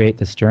create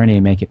this journey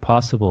and make it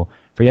possible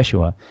for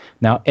Yeshua.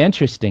 Now,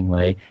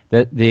 interestingly,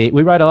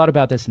 we write a lot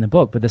about this in the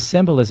book, but the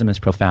symbolism is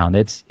profound.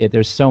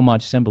 There's so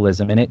much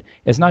symbolism, and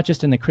it's not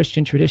just in the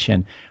Christian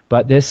tradition,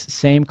 but this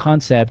same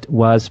concept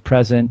was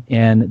present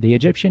in the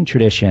Egyptian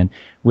tradition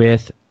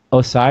with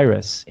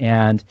Osiris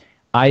and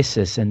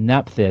Isis and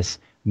Nephthys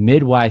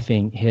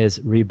midwifing his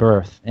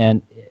rebirth.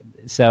 And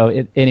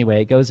so,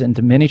 anyway, it goes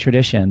into many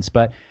traditions,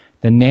 but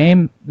the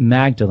name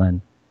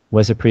Magdalene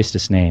was a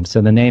priestess name.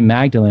 So the name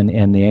Magdalene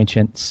in the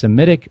ancient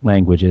Semitic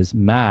languages,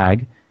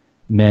 mag,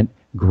 meant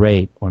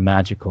great or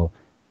magical.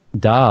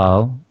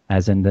 Dal,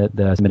 as in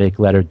the Semitic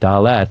letter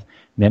Daleth,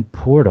 meant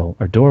portal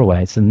or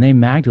doorway. So the name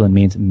Magdalene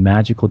means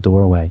magical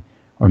doorway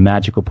or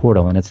magical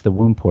portal, and it's the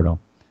womb portal.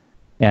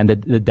 And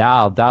the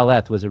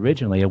Daleth, was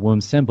originally a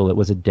womb symbol. It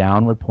was a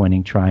downward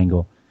pointing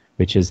triangle,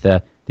 which is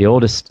the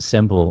oldest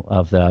symbol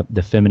of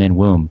the feminine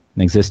womb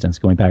in existence,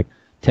 going back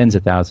tens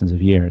of thousands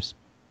of years.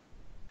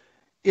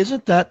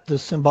 Isn't that the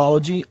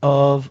symbology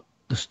of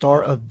the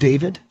Star of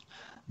David?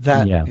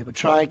 That you have a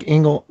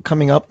triangle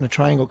coming up and a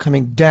triangle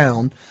coming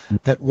down,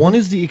 that one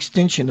is the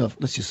extension of,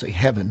 let's just say,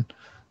 heaven,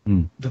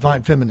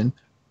 divine feminine,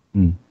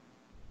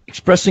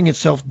 expressing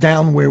itself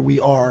down where we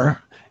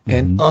are,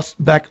 and us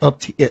back up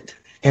to it,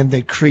 and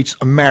that creates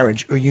a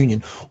marriage or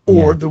union.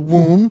 Or the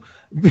womb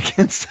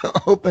begins to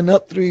open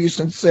up through your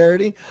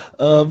sincerity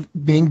of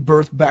being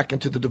birthed back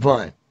into the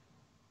divine.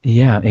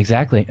 Yeah,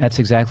 exactly. That's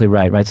exactly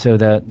right. Right. So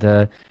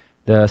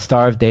the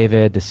Star of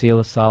David, the Seal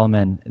of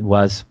Solomon,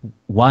 was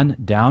one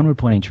downward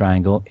pointing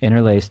triangle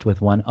interlaced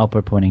with one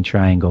upward pointing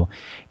triangle,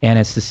 and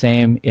it's the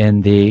same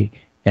in the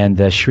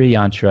Sri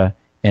Yantra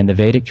and the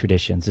Vedic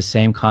traditions. The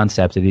same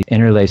concept of the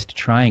interlaced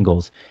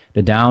triangles.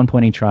 The down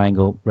pointing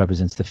triangle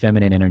represents the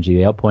feminine energy.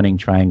 The up pointing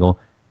triangle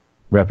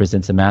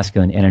represents the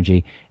masculine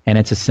energy, and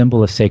it's a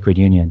symbol of sacred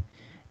union.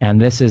 And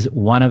this is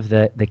one of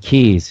the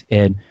keys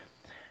in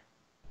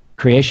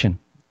creation.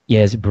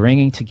 Is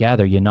bringing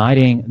together,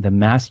 uniting the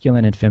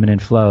masculine and feminine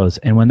flows.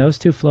 And when those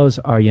two flows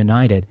are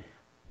united,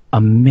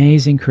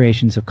 amazing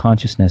creations of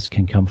consciousness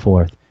can come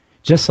forth.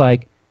 Just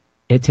like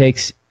it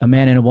takes a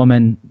man and a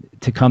woman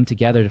to come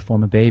together to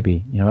form a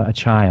baby, a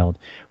child.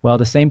 Well,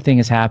 the same thing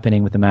is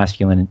happening with the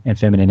masculine and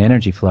feminine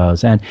energy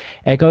flows. And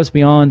it goes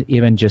beyond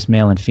even just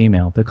male and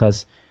female,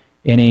 because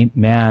any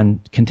man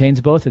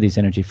contains both of these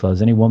energy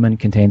flows. Any woman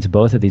contains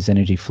both of these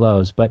energy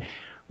flows. But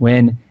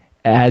when,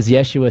 as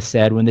Yeshua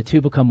said, when the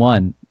two become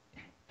one,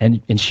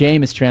 and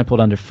shame is trampled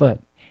underfoot,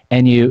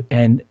 and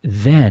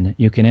then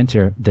you can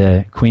enter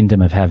the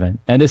queendom of heaven.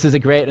 And this is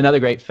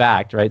another great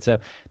fact, right? So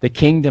the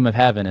kingdom of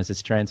heaven, as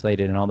it's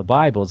translated in all the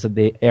Bibles,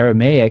 the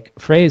Aramaic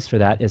phrase for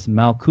that is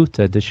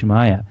Malkuta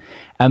Deshemaya.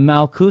 And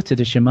Malkuta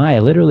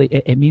Deshemaya, literally,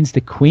 it means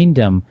the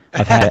queendom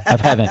of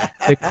heaven,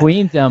 the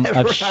queendom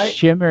of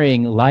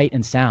shimmering light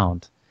and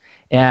sound.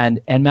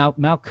 And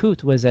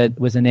Malkut was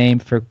a name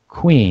for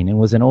queen, and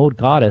was an old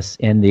goddess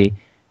in the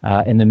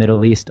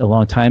Middle East a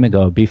long time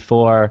ago,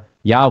 before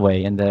Yahweh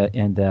in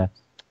the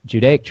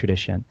Judaic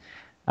tradition.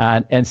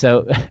 And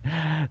so,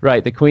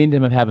 right, the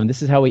queendom of heaven.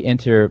 This is how we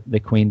enter the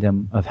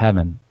queendom of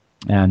heaven.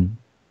 And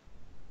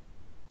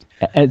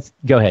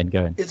go ahead.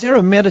 Is there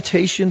a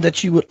meditation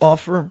that you would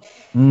offer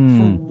for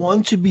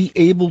one to be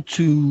able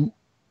to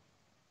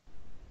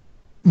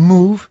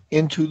move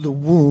into the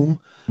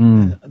womb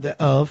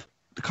of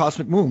the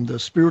cosmic womb, the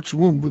spiritual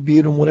womb, would be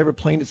it on whatever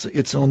plane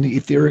it's on, the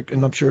etheric,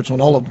 and I'm sure it's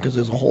on all of them because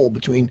there's a hole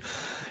between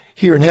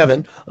here and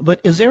heaven. But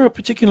is there a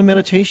particular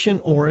meditation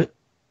or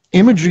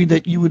imagery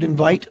that you would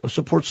invite or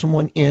support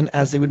someone in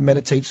as they would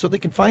meditate, so they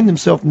can find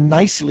themselves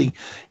nicely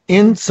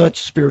in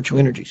such spiritual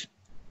energies?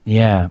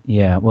 Yeah.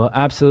 Well,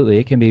 absolutely.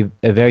 It can be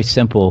a very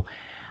simple,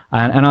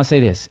 and I'll say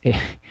this.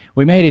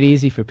 We made it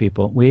easy for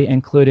people. We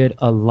included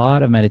a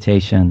lot of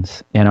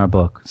meditations in our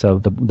book. So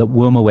the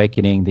Womb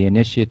Awakening, the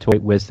Initiatory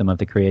Wisdom of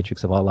the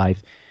Creatrix of All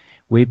Life.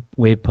 We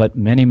put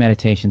many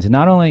meditations. And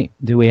not only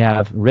do we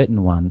have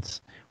written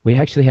ones, we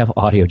actually have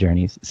audio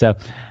journeys. So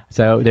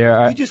there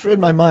are... You just read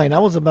my mind. I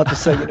was about to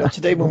say,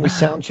 today when we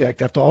sound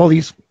checked, after all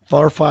these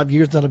 4 or 5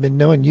 years that I've been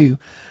knowing you,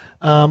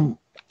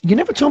 you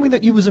never told me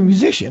that you was a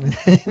musician.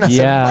 And I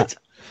said, what?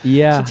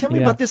 Yeah. So tell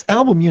me about this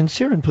album you and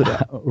Seren put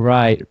out.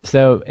 Right.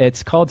 So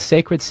it's called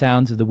Sacred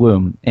Sounds of the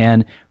Womb,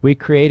 and we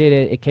created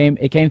it.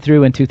 It came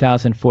through in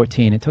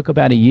 2014. It took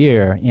about a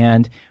year,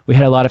 and we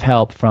had a lot of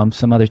help from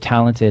some other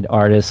talented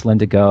artists,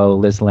 Linda Go,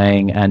 Liz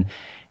Lang,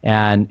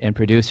 and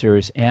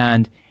producers.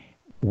 And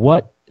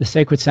what the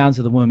Sacred Sounds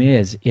of the Womb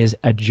is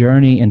a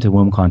journey into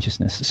womb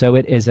consciousness. So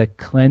it is a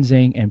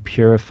cleansing and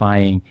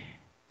purifying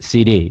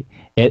CD.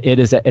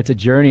 It's a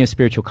journey of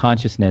spiritual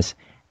consciousness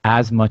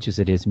as much as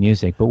it is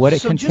music. But what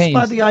it contains... So just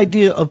by the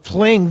idea of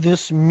playing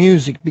this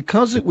music,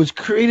 because it was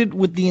created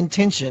with the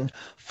intention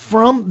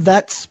from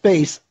that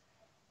space,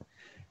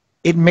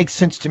 it makes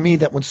sense to me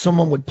that when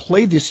someone would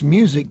play this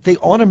music, they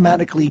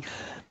automatically,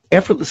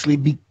 effortlessly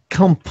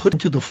become put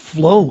into the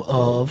flow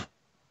of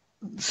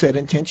said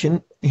intention,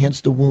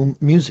 hence the womb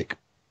music.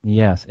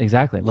 Yes,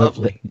 exactly.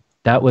 Lovely. Well,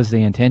 that was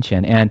the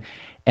intention.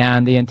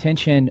 And the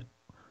intention,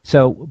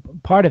 so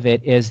part of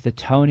it is the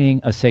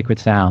toning of sacred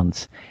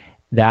sounds,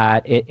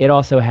 that it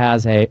also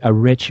has a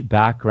rich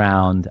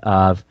background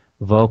of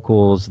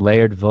vocals,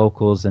 layered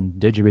vocals and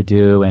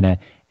didgeridoo and an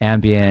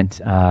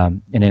ambient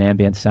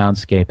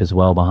soundscape as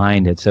well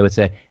behind it. So it's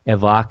an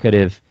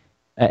evocative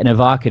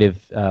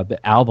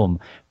album,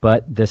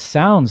 but the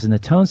sounds and the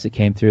tones that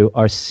came through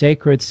are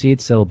sacred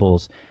seed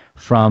syllables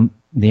from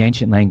the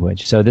ancient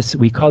language. So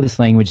we call this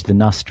language the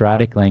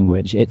Nostratic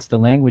language. It's the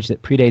language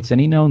that predates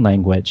any known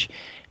language,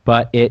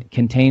 but it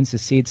contains the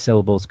seed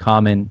syllables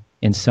common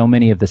in so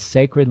many of the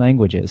sacred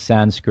languages,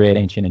 Sanskrit,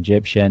 ancient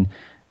Egyptian,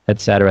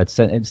 etc.,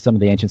 some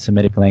of the ancient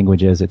Semitic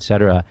languages,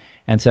 etc.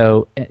 And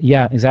so,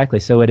 yeah, exactly.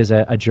 So it is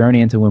a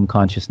journey into womb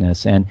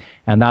consciousness, and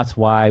that's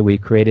why we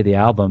created the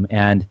album,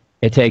 and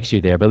it takes you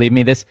there. Believe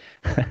me, this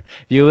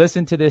if you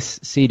listen to this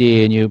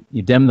CD and you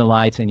dim the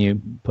lights and you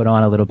put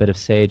on a little bit of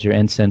sage or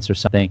incense or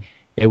something,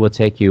 it will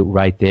take you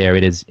right there.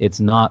 It's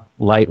not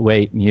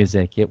lightweight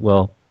music. It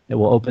will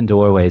open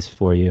doorways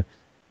for you.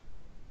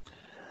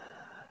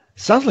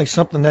 Sounds like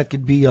something that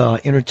could be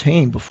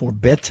entertained before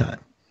bedtime.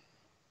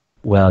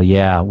 Well,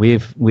 yeah, we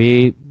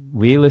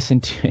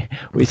listen to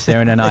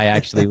Seren and I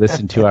actually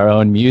listen to our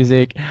own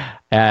music,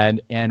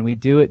 and we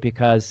do it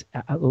because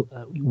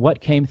what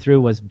came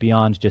through was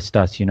beyond just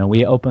us.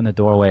 We opened the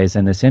doorways,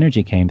 and this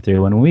energy came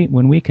through.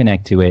 When we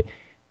connect to it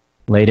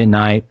late at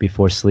night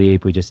before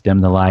sleep, we just dim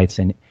the lights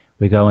and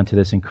we go into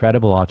this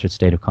incredible altered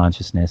state of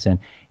consciousness, and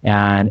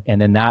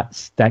then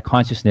that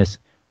consciousness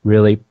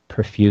really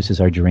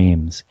perfuses our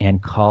dreams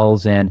and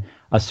calls in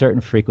a certain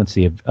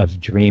frequency of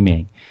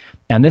dreaming.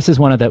 And this is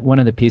one of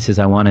the pieces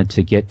I wanted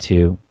to get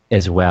to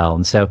as well.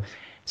 And so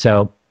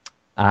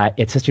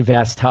it's such a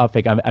vast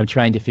topic. I'm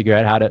trying to figure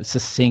out how to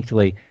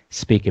succinctly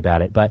speak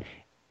about it. But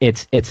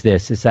it's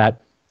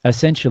that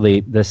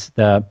essentially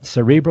the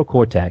cerebral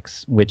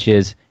cortex, which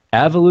is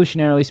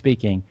evolutionarily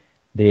speaking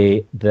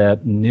the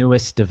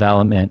newest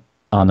development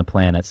on the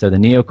planet. So the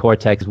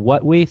neocortex,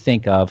 what we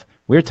think of,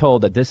 we're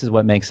told that this is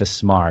what makes us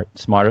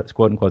smarter,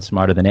 quote unquote,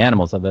 smarter than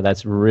animals, although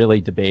that's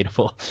really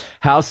debatable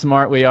how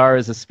smart we are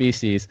as a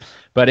species.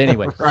 But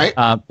anyway, right.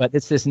 But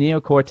it's this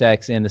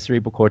neocortex and the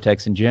cerebral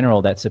cortex in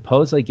general that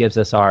supposedly gives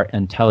us our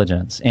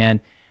intelligence.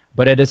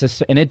 But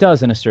it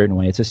does in a certain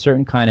way. It's a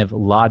certain kind of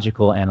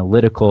logical,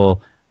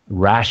 analytical,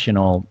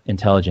 rational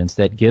intelligence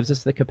that gives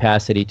us the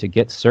capacity to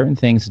get certain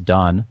things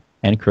done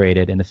and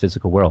created in the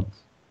physical world.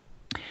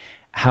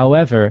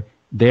 However,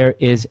 there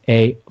is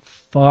a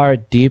far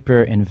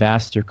deeper and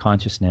vaster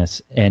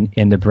consciousness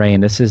in the brain.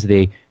 This is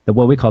the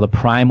what we call the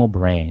primal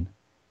brain,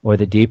 or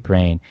the deep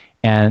brain.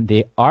 And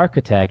the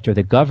architect or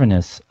the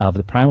governess of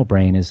the primal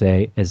brain is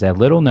a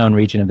little known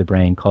region of the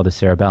brain called the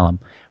cerebellum.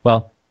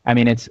 Well, I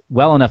mean, it's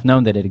well enough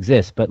known that it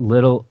exists, but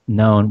little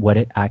known what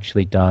it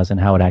actually does and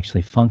how it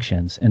actually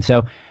functions. And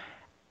so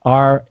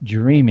our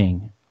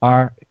dreaming,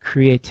 our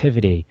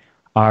creativity,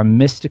 our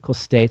mystical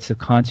states of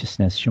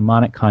consciousness,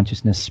 shamanic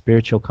consciousness,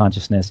 spiritual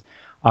consciousness,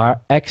 our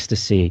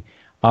ecstasy,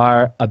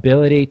 our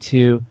ability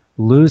to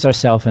lose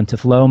ourselves into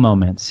flow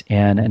moments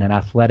in an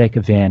athletic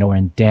event or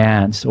in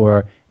dance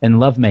or in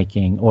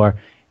lovemaking, or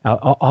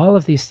all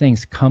of these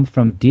things come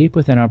from deep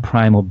within our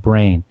primal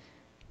brain.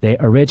 They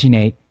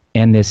originate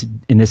in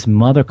this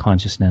mother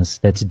consciousness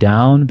that's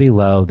down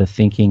below the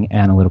thinking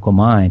analytical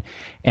mind.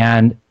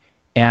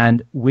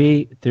 And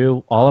we,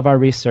 through all of our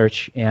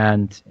research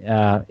and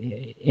our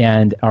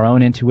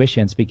own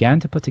intuitions, began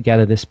to put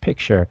together this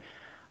picture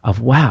of,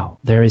 wow,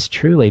 there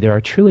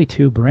are truly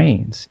two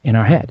brains in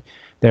our head.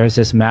 There's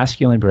this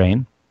masculine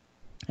brain,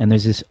 and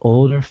there's this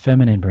older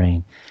feminine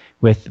brain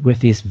with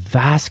these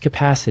vast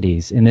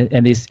capacities,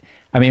 and these,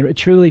 I mean,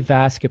 truly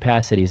vast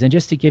capacities. And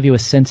just to give you a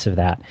sense of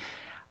that,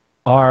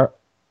 our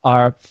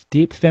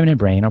deep feminine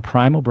brain, our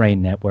primal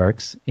brain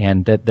networks,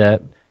 and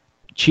the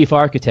chief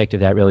architect of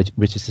that, really,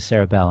 which is the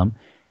cerebellum,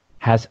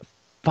 has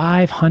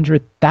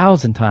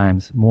 500,000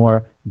 times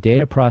more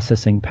data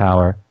processing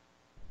power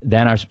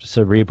than our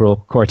cerebral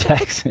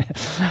cortex.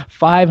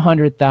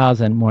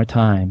 500,000 more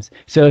times.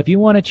 So if you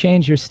want to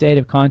change your state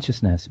of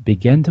consciousness,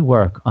 begin to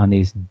work on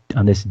this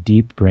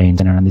deep brain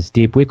center, on this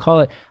deep, we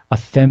call it a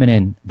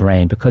feminine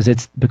brain because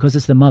it's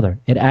the mother.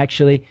 It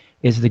actually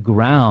is the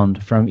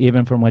ground from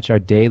which our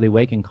daily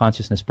waking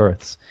consciousness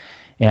births.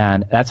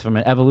 And that's from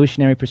an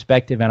evolutionary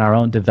perspective and our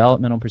own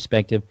developmental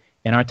perspective.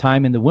 In our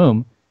time in the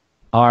womb,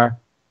 our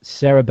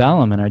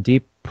cerebellum and our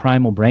deep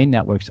primal brain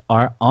networks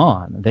are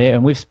on.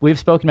 And we've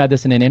spoken about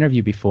this in an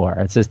interview before.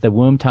 It's just the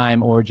Womb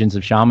Time Origins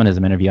of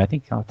Shamanism interview, I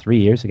think 3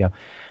 years ago.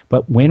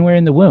 But when we're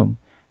in the womb,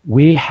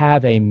 we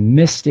have a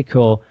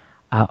mystical,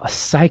 a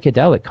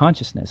psychedelic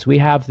consciousness. We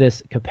have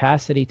this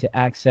capacity to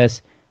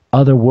access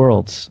other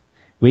worlds.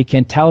 We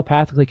can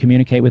telepathically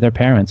communicate with our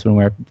parents when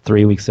we're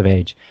 3 weeks of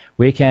age.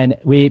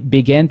 We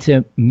begin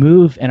to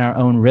move in our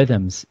own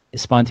rhythms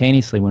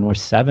spontaneously when we're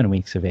 7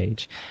 weeks of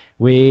age.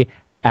 We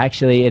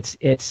actually,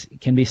 it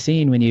can be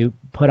seen when you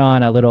put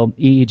on a little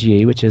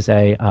EEG, which is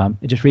it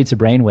just reads the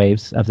brain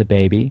waves of the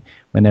baby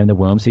when they're in the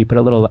womb. So you put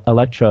a little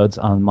electrodes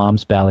on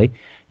mom's belly.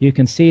 You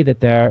can see that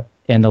they're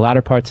in the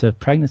latter parts of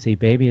pregnancy,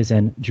 baby is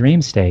in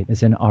dream state,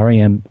 is in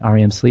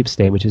REM sleep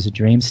state, which is a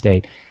dream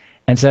state.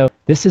 And so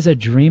this is a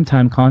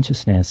dreamtime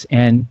consciousness.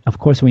 And of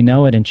course, we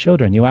know it in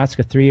children. You ask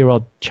a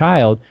 3-year-old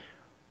child,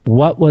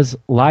 what was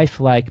life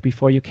like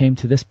before you came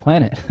to this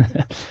planet?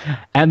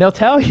 And they'll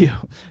tell you.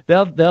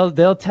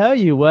 They'll tell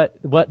you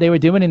what they were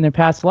doing in their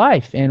past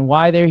life and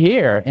why they're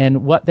here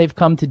and what they've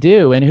come to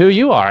do and who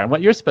you are and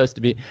what you're supposed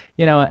to be.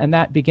 And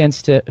that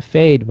begins to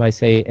fade by,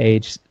 say,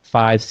 age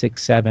 5,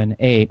 6, 7,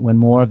 8, when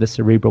more of the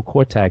cerebral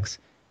cortex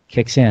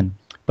kicks in.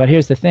 But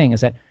here's the thing,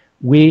 is that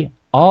we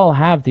all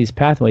have these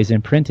pathways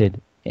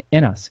imprinted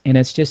in us, and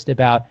it's just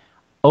about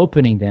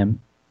opening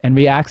them and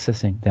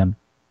reaccessing them.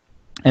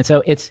 And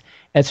so it's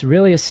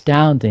really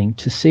astounding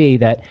to see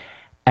that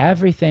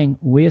everything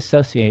we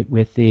associate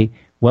with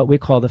what we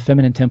call the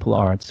feminine temple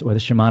arts or the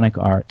shamanic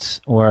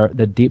arts or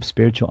the deep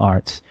spiritual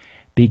arts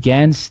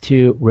begins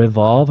to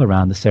revolve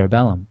around the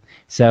cerebellum.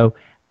 So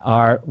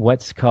our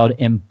what's called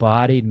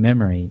embodied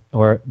memory,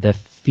 or the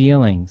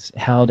feelings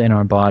held in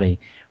our body,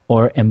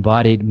 or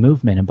embodied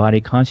movement,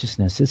 embodied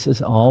consciousness, this is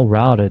all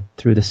routed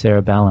through the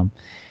cerebellum.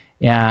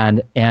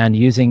 And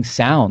using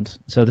sound.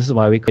 So this is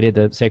why we created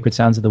the Sacred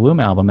Sounds of the Womb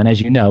album. And as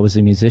you know, as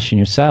a musician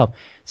yourself,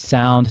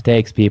 sound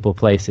takes people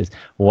places.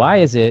 Why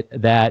is it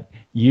that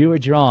you are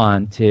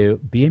drawn to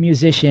be a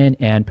musician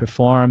and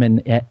perform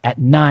at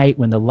night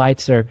when the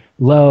lights are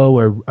low,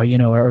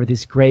 or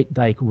these great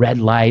like red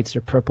lights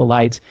or purple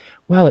lights?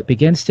 Well, it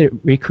begins to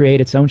recreate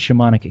its own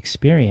shamanic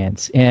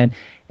experience,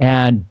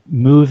 and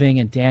moving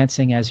and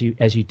dancing as you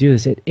do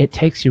this, it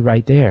takes you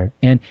right there,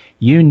 and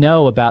you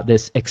know about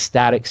this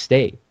ecstatic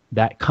state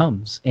that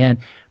comes.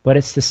 But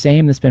it's the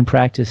same that's been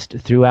practiced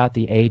throughout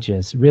the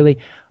ages, really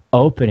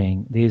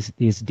opening these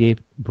deep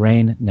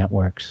brain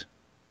networks.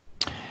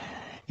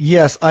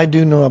 Yes, I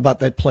do know about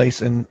that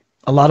place, and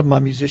a lot of my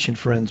musician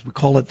friends, we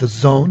call it the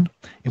zone,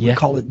 and we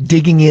call it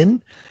digging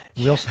in.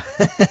 We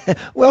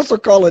also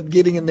call it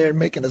getting in there and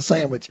making a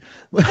sandwich.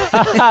 But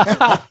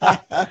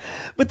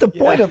the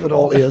point of it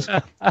all is,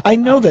 I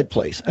know that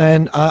place,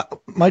 and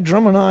my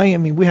drummer and I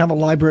mean, we have a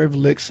library of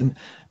licks,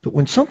 but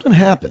when something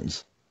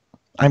happens,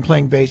 I'm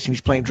playing bass and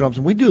he's playing drums,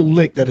 and we do a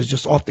lick that is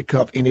just off the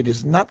cuff, and it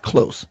is not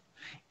close.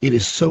 It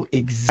is so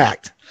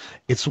exact.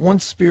 It's one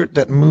spirit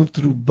that moved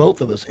through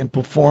both of us and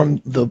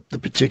performed the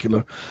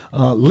particular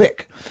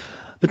lick.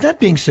 But that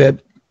being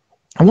said,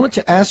 I wanted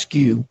to ask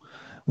you,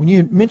 when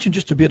you mentioned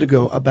just a bit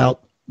ago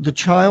about the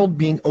child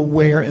being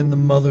aware in the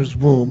mother's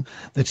womb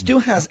that still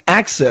has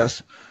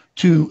access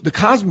to the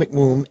cosmic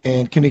womb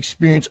and can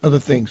experience other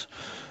things.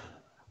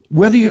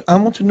 I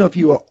want to know if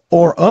you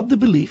are of the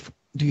belief,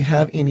 do you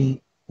have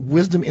any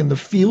wisdom in the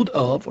field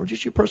of, or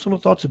just your personal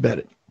thoughts about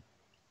it,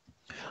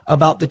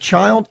 about the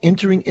child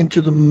entering into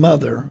the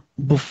mother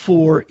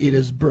before it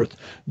is birthed?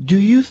 Do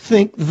you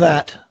think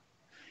that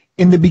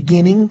in the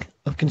beginning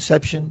of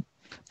conception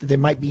that there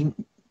might be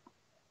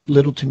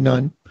little to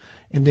none,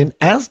 and then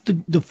as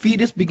the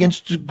fetus begins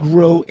to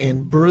grow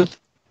and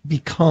birth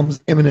becomes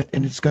imminent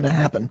and it's going to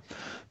happen,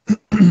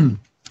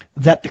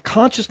 that the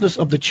consciousness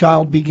of the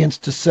child begins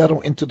to settle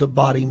into the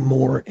body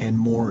more and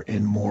more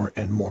and more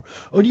and more?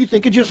 Or do you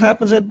think it just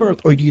happens at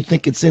birth, or do you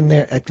think it's in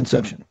there at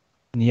conception?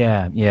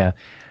 Yeah.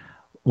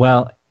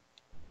 Well,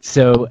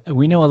 so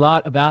we know a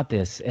lot about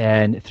this,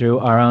 and through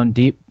our own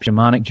deep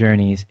shamanic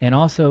journeys, and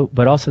also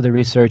the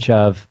research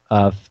of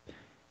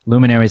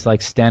luminaries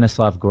like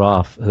Stanislav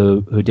Grof,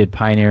 who did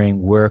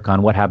pioneering work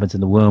on what happens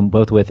in the womb,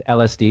 both with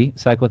LSD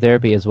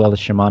psychotherapy as well as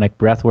shamanic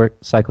breathwork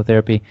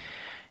psychotherapy,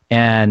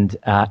 and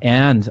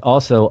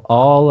also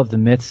all of the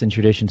myths and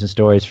traditions and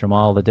stories from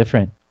all the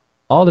different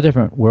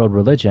world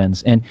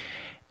religions.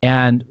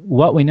 And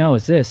what we know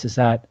is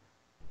that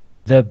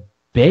the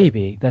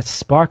baby, that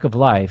spark of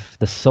life,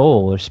 the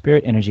soul or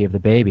spirit energy of the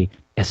baby,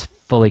 is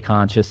fully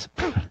conscious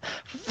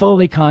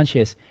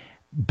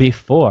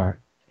before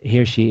he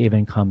or she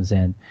even comes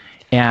in.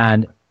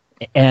 And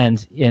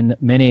in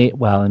many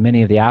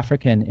of the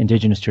African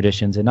indigenous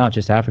traditions, and not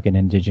just African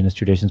indigenous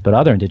traditions, but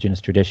other indigenous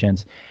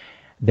traditions,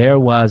 there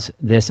was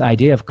this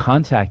idea of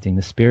contacting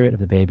the spirit of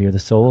the baby or the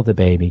soul of the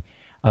baby,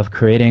 of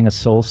creating a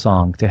soul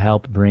song to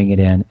help bring it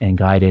in and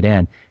guide it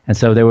in. And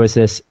so there was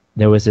this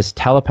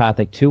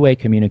telepathic two-way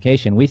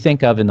communication. We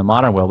think of, in the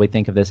modern world, we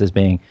think of this as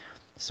being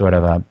sort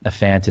of a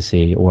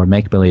fantasy or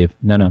make-believe.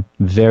 No,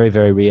 very,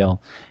 very real.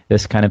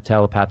 This kind of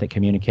telepathic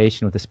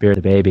communication with the spirit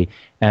of the baby.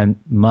 And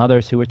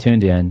mothers who were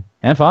tuned in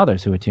and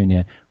fathers who are tuned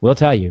in will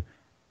tell you,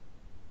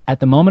 at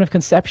the moment of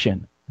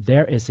conception,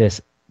 there is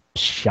this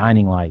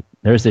shining light.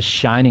 There's this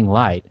shining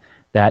light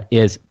that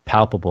is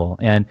palpable.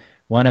 And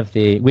one of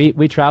the,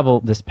 we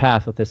travel this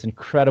path with this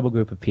incredible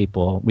group of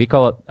people. We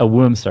call it a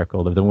womb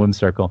circle, the womb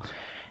circle.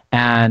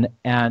 And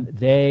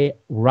they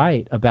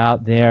write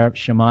about their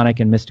shamanic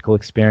and mystical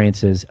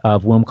experiences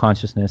of womb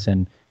consciousness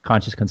and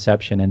conscious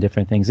conception and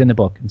different things in the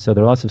book. And so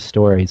there are lots of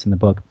stories in the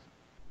book.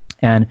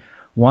 And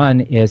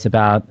one is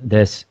about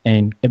this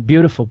a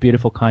beautiful,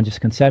 beautiful conscious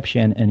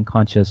conception and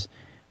conscious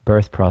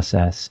birth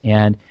process.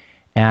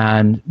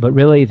 But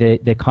really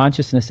the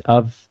consciousness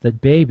of the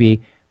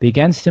baby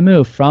begins to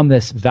move from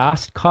this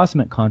vast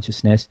cosmic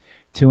consciousness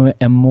to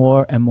a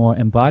more and more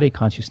embodied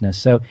consciousness.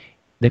 So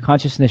the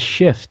consciousness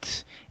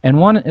shifts, and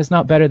one is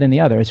not better than the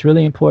other. It's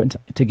really important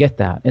to get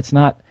that. It's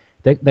not,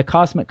 the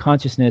cosmic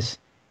consciousness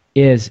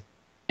is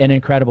an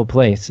incredible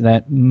place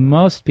that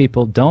most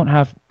people don't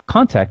have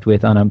contact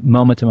with on a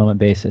moment-to-moment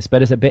basis,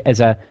 but as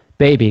a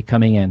baby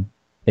coming in,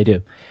 they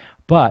do.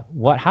 But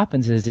what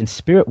happens is, in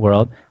spirit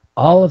world,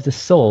 all of the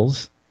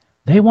souls,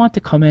 they want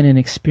to come in and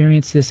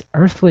experience this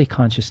earthly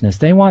consciousness.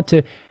 They want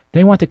to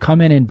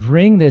come in and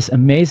bring this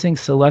amazing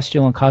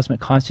celestial and cosmic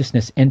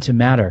consciousness into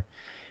matter,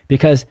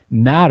 because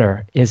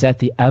matter is at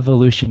the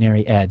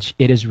evolutionary edge.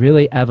 It is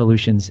really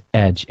evolution's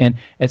edge. And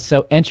it's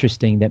so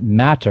interesting that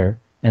matter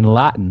in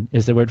Latin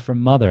is the word for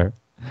mother.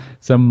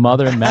 So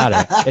mother and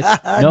matter.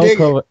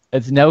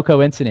 It's no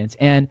coincidence.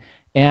 And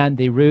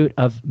the root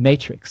of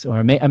matrix, or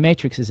a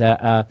matrix is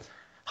a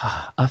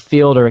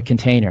field or a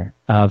container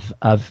of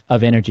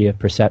energy, of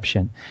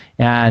perception.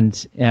 And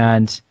so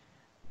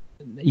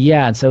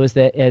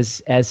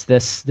as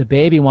the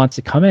baby wants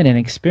to come in and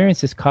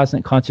experience this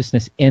cosmic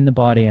consciousness in the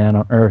body and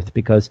on Earth,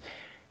 because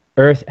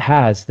Earth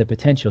has the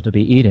potential to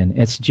be Eden.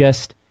 It's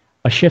just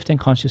a shift in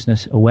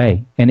consciousness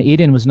away. And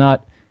Eden was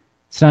not,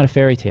 it's not a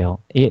fairy tale.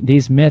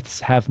 These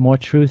myths have more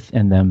truth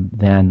in them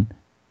than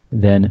I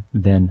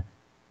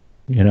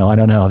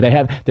don't know.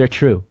 They're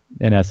true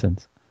in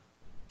essence.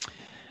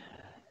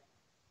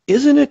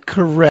 Isn't it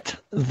correct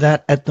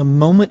that at the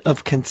moment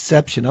of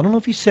conception, I don't know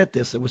if you said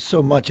this, it was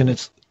so much,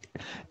 and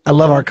I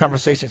love our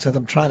conversation because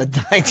I'm trying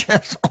to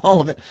digest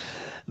all of it,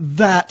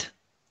 that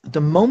at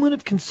the moment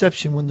of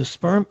conception, when the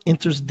sperm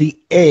enters the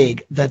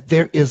egg, that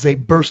there is a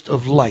burst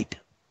of light?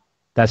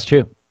 That's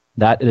true.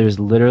 That there's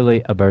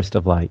literally a burst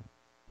of light.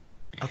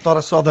 I thought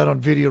I saw that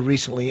on video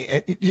recently.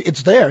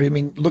 It's there. I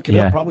mean, look it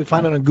up. Probably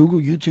find it on Google,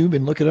 YouTube,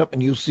 and look it up,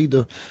 and you'll see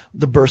the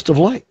burst of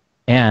light.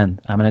 And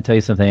I'm going to tell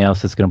you something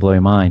else that's going to blow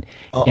your mind.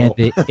 In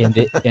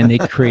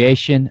the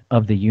creation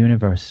of the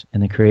universe,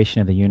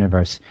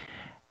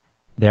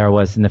 there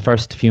was, in the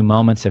first few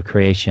moments of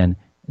creation,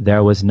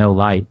 there was no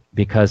light,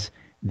 because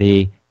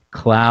the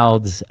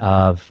clouds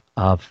of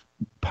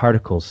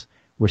particles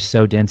were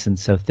so dense and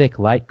so thick,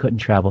 light couldn't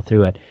travel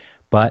through it.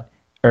 But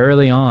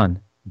early on,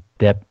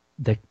 the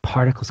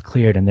particles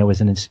cleared, and there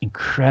was an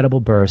incredible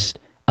burst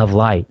of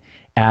light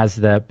as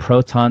the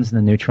protons and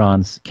the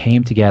neutrons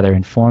came together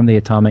and formed the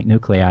atomic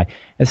nuclei.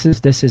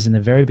 This is in the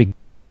very beginning,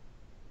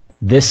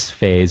 this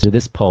phase, or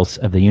this pulse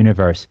of the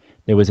universe.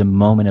 There was a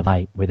moment of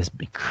light where this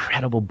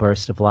incredible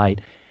burst of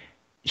light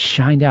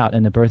shined out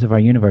in the birth of our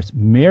universe,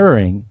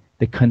 mirroring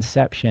the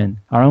conception,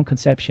 our own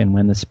conception,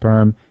 when the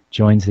sperm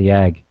joins the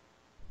egg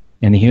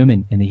in the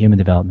human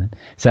development.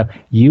 So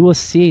you will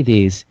see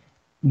these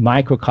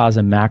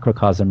microcosm,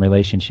 macrocosm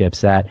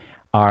relationships that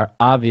are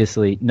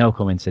obviously no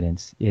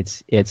coincidence.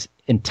 It's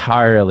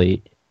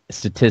entirely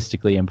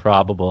statistically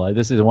improbable.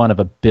 This is one of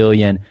a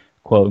billion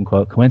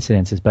quote-unquote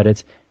coincidences, but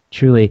it's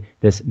truly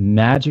this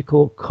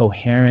magical,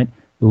 coherent,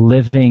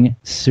 living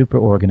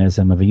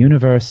superorganism of a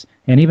universe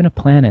and even a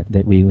planet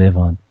that we live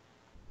on.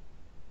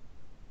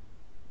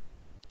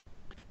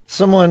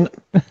 Someone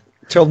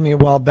told me a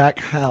while back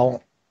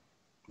how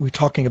we're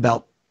talking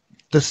about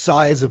the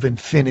size of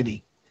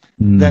infinity,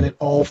 that it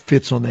all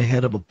fits on the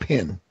head of a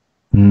pin.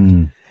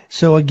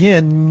 So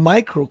again,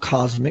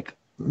 microcosmic,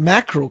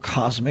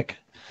 macrocosmic,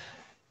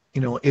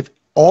 if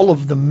all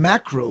of the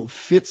macro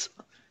fits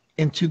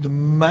into the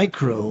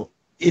micro,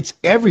 it's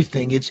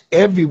everything, it's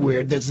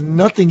everywhere. There's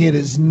nothing it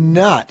is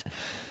not.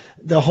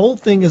 The whole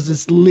thing is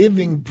this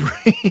living,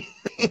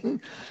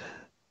 breathing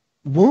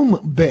womb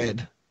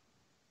bed.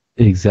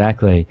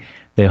 Exactly.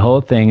 The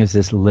whole thing is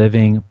this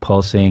living,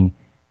 pulsing,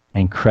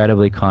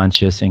 incredibly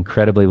conscious,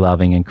 incredibly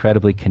loving,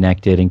 incredibly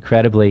connected,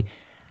 incredibly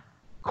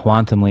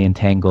quantumly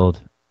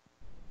entangled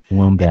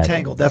womb bed.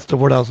 Entangled, that's the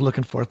word I was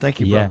looking for. Thank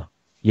you, brother.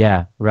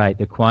 Yeah, right.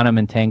 The quantum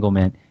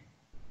entanglement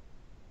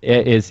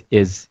is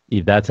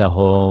that's a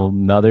whole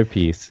nother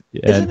piece.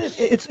 Isn't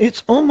it?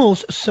 It's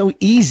almost so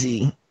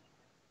easy.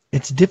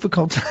 It's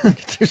difficult to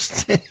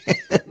understand.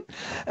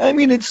 I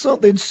mean, it's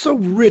so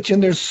rich,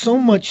 and there's so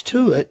much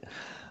to it.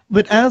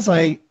 But as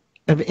I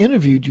have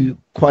interviewed you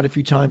quite a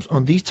few times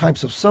on these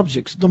types of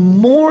subjects, the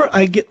more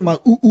I get my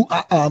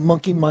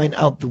monkey mind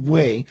out the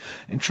way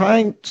and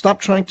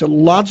stop trying to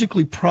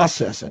logically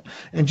process it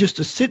and just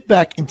to sit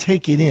back and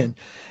take it in,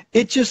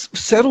 it just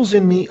settles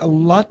in me a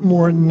lot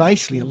more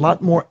nicely, a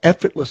lot more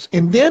effortless.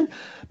 And then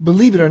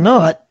believe it or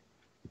not,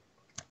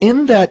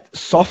 in that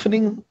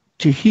softening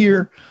to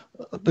hear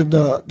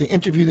the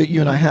interview that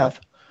you and I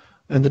have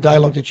and the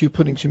dialogue that you're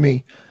putting to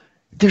me,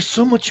 there's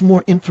so much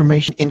more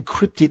information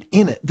encrypted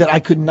in it that I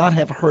could not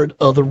have heard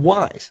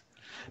otherwise,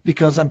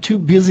 because I'm too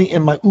busy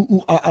in my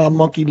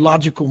monkey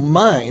logical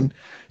mind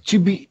to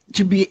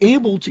be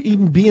able to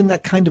even be in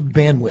that kind of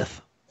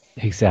bandwidth.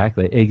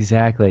 Exactly.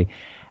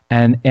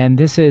 And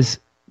this is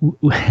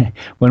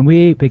when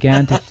we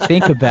began to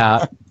think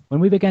about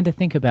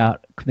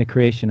the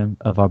creation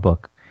of our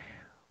book,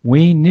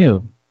 we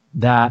knew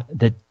that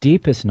the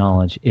deepest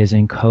knowledge is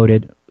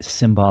encoded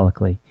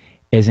symbolically,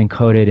 is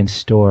encoded in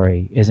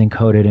story, is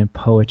encoded in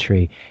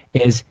poetry,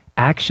 is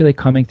actually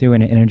coming through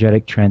in an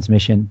energetic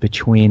transmission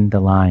between the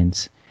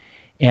lines.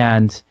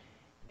 And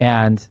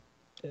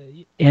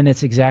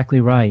it's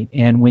exactly right.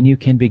 And when you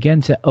can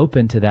begin to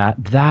open to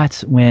that,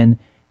 that's when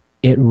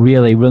it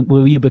really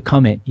will you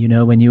become it,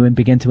 when you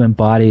begin to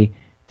embody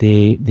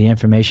the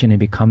information and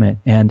become it.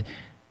 And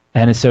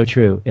it's so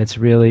true. It's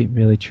really,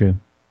 really true.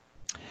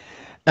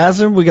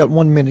 Azra, we got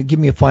 1 minute. Give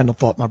me a final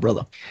thought, my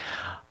brother.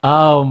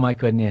 Oh my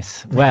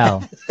goodness.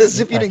 Well, as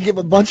if you didn't give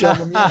a bunch of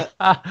them yet.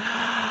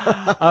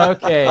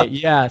 Okay.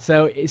 Yeah.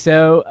 So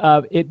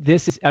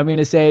this is, I'm going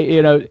to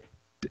say,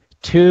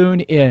 tune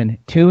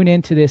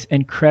into this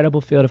incredible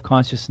field of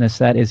consciousness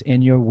that is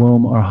in your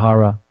womb or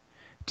hara.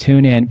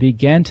 Tune in,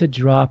 begin to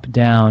drop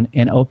down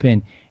and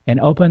open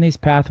these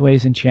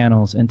pathways and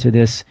channels into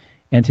this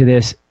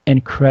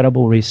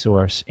incredible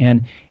resource.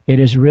 And it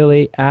is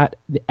really at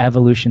the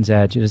evolution's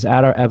edge. It is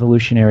at our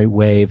evolutionary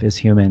wave as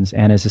humans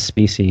and as a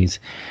species.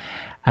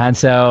 And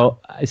so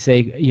I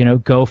say,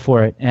 go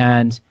for it.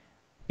 And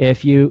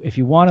if you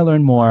want to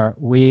learn more,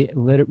 we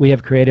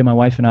have created, my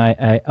wife and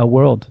I, a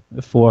world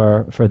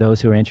for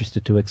those who are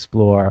interested to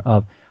explore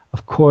of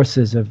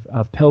courses,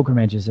 of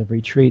pilgrimages, of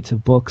retreats,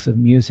 of books, of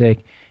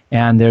music,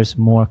 and there's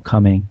more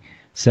coming.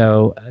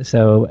 So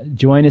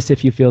join us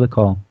if you feel the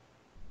call.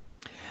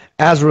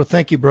 Azra,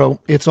 thank you, bro.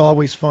 It's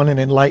always fun and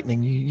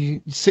enlightening. You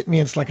sit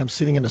me, it's like I'm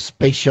sitting in a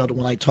space shuttle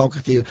when I talk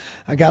with you.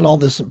 I got all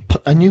this,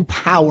 a new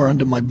power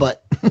under my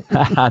butt.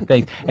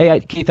 Thanks. Hey,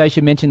 Keith, I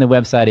should mention the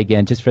website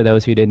again, just for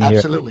those who didn't hear.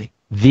 Absolutely.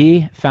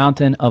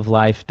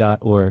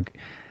 thefountainoflife.org.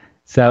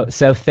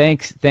 So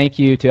thank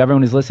you to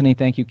everyone who's listening.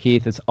 Thank you,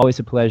 Keith. It's always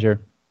a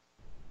pleasure.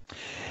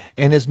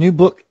 And his new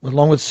book,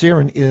 along with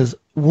Seren, is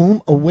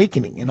Womb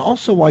Awakening. And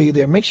also, while you're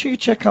there, make sure you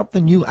check out the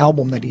new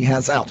album that he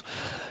has out.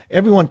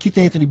 Everyone, Keith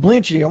Anthony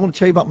Blanchard, I want to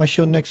tell you about my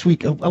show next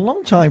week. A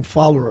longtime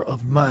follower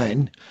of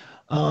mine,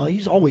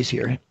 he's always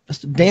here,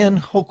 Mr. Dan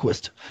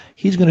Holquist.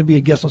 He's going to be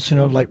a guest on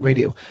Center of Light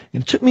Radio.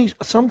 And it took me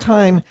some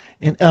time,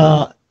 and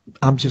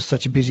I'm just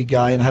such a busy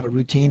guy and I have a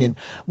routine. And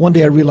one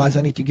day I realized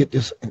I need to get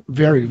this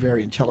very,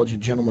 very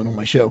intelligent gentleman on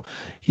my show.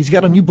 He's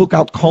got a new book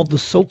out called The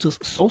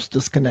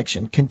Solstice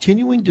Connection,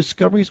 Continuing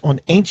Discoveries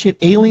on Ancient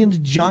Aliens,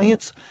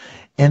 Giants,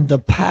 and the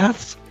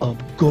Paths of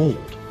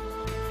Gold.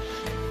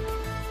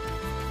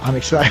 I'm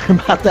excited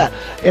about that.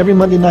 Every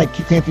Monday night,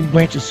 Keith Anthony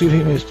Blanchard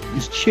sitting in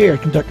his chair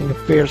conducting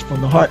affairs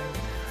from the heart.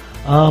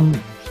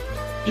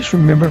 Just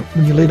remember,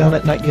 when you lay down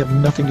at night, you have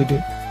nothing to do.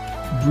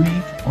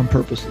 Breathe on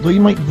purpose. Though you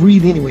might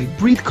breathe anyway,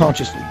 breathe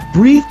consciously.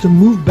 Breathe to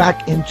move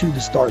back into the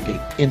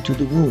stargate, into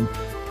the womb,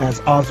 as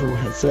Azra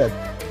has said.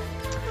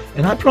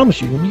 And I promise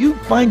you, when you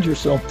find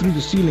yourself through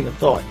the ceiling of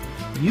thought,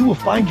 you will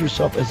find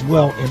yourself as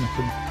well in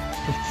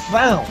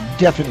profound,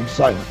 deafening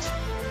silence.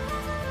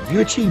 If you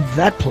achieve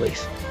that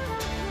place,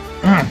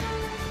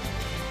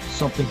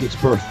 something gets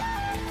birthed.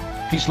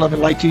 Peace, love,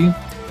 and light to you.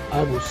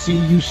 I will see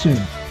you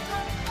soon.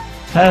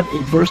 Have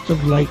a burst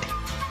of light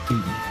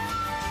evening.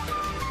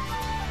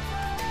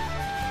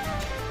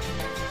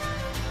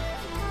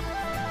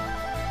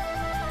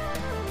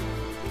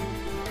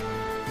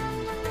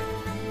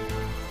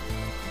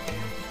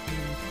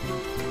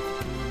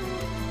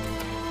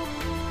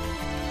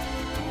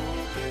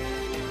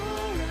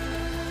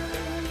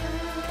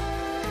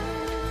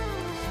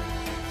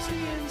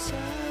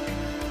 Inside